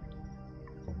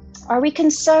 Are we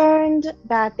concerned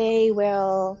that they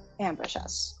will ambush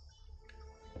us?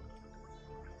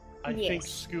 I think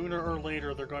Yes. sooner or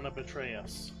later they're going to betray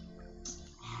us.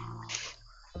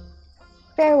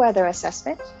 Fair weather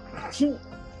assessment.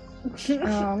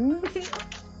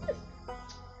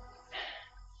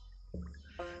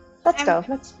 Let's go.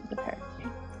 Let's prepare.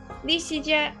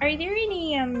 Lishija, are there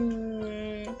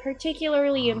any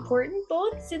particularly important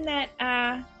boats in that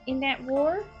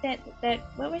war? That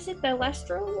what was it? The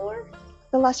Lustral War?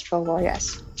 The Lustral War,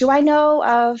 yes. Do I know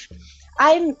of...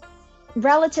 I'm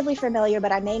relatively familiar,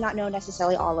 but I may not know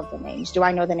necessarily all of the names. Do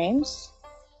I know the names?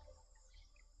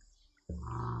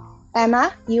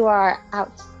 Emma, you are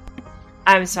out.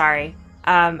 I'm sorry.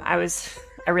 I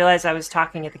realized I was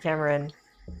talking at the camera and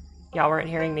y'all weren't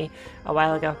hearing me a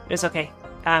while ago. It's okay.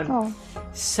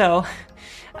 So,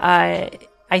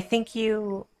 I think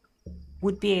you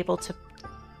would be able to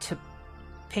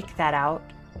pick that out.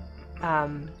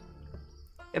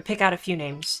 Pick out a few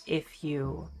names if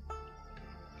you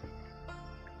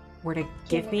were to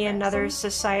give me another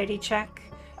society check.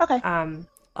 Okay.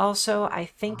 Also, I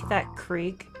think that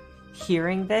Krieg,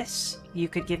 hearing this, you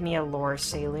could give me a lore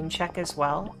sailing check as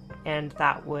well, and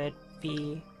that would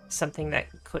be something that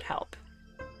could help.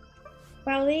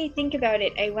 While they think about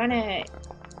it, I want to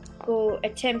go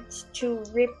attempt to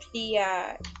rip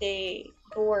the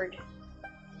board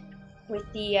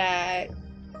with the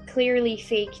clearly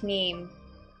fake name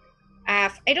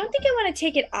off. I don't think I want to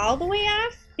take it all the way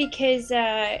off because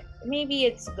maybe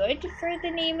it's good for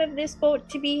the name of this boat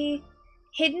to be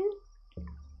hidden.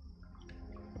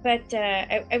 But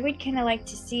I would kind of like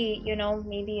to see,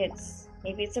 maybe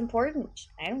it's important.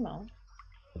 I don't know.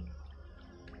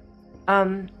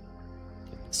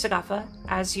 Sagafa,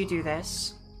 as you do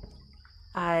this,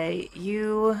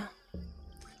 You...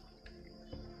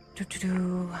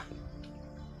 Doo-doo-doo.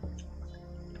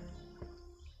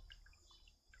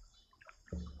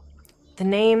 The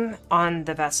name on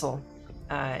the vessel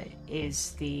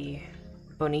is the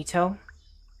Bonito.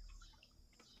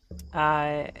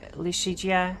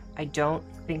 Lishigia, I don't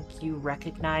think you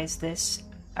recognize this.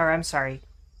 Or, I'm sorry.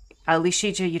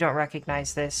 Lishigia, you don't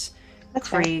recognize this. That's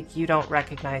fair. Krieg, you don't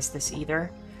recognize this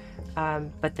either.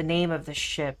 But the name of the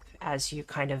ship, as you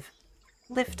kind of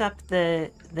lift up the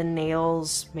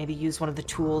nails, maybe use one of the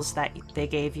tools that they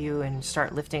gave you and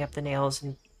start lifting up the nails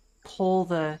and pull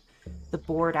the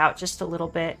board out just a little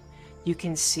bit, you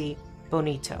can see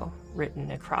Bonito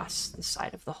written across the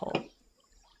side of the hull.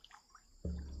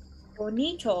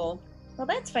 Bonito. Well,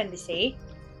 that's fun to say.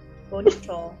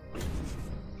 Bonito.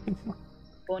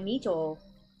 Bonito.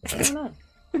 I don't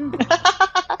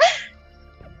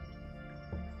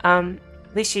know.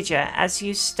 Lishija, as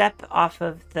you step off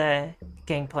of the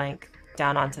gangplank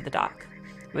down onto the dock,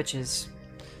 which is...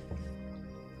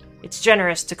 It's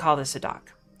generous to call this a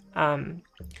dock.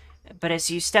 But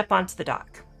as you step onto the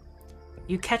dock,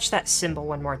 you catch that symbol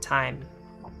one more time,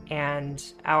 and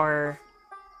our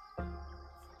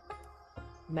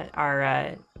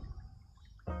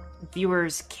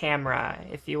viewer's camera,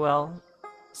 if you will,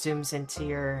 zooms into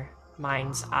your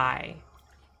mind's eye,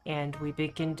 and we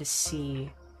begin to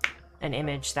see an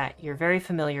image that you're very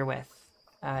familiar with,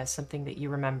 something that you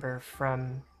remember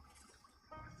from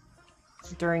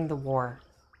during the war.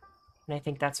 And I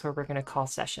think that's where we're going to call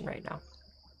session right now.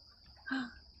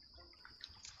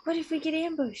 What if we get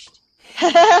ambushed?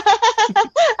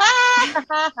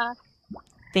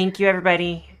 Thank you,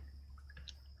 everybody.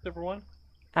 Everyone.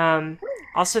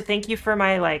 Also, thank you for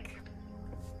my,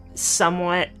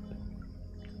 somewhat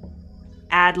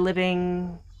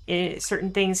ad-libbing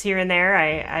certain things here and there.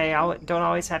 I don't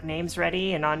always have names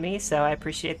ready and on me, so I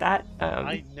appreciate that.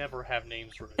 I never have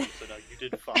names ready, so no, you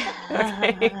did fine.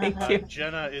 Okay, thank you.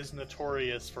 Jenna is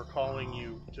notorious for calling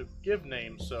you to give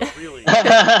names, so really...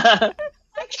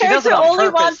 My She does it character on only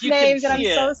purpose. wants You can names, and I'm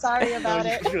see so it. sorry about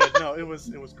no, it. you're good. No, it was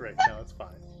great. No, it's fine.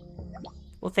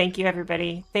 Well, thank you,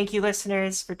 everybody. Thank you,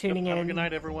 listeners, for tuning Have in. a good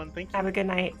night, everyone. Thank you. Have a good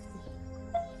night.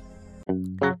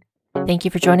 Thank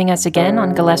you for joining us again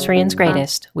on Galesrian's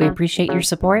Greatest. We appreciate your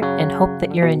support and hope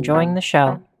that you're enjoying the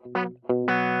show.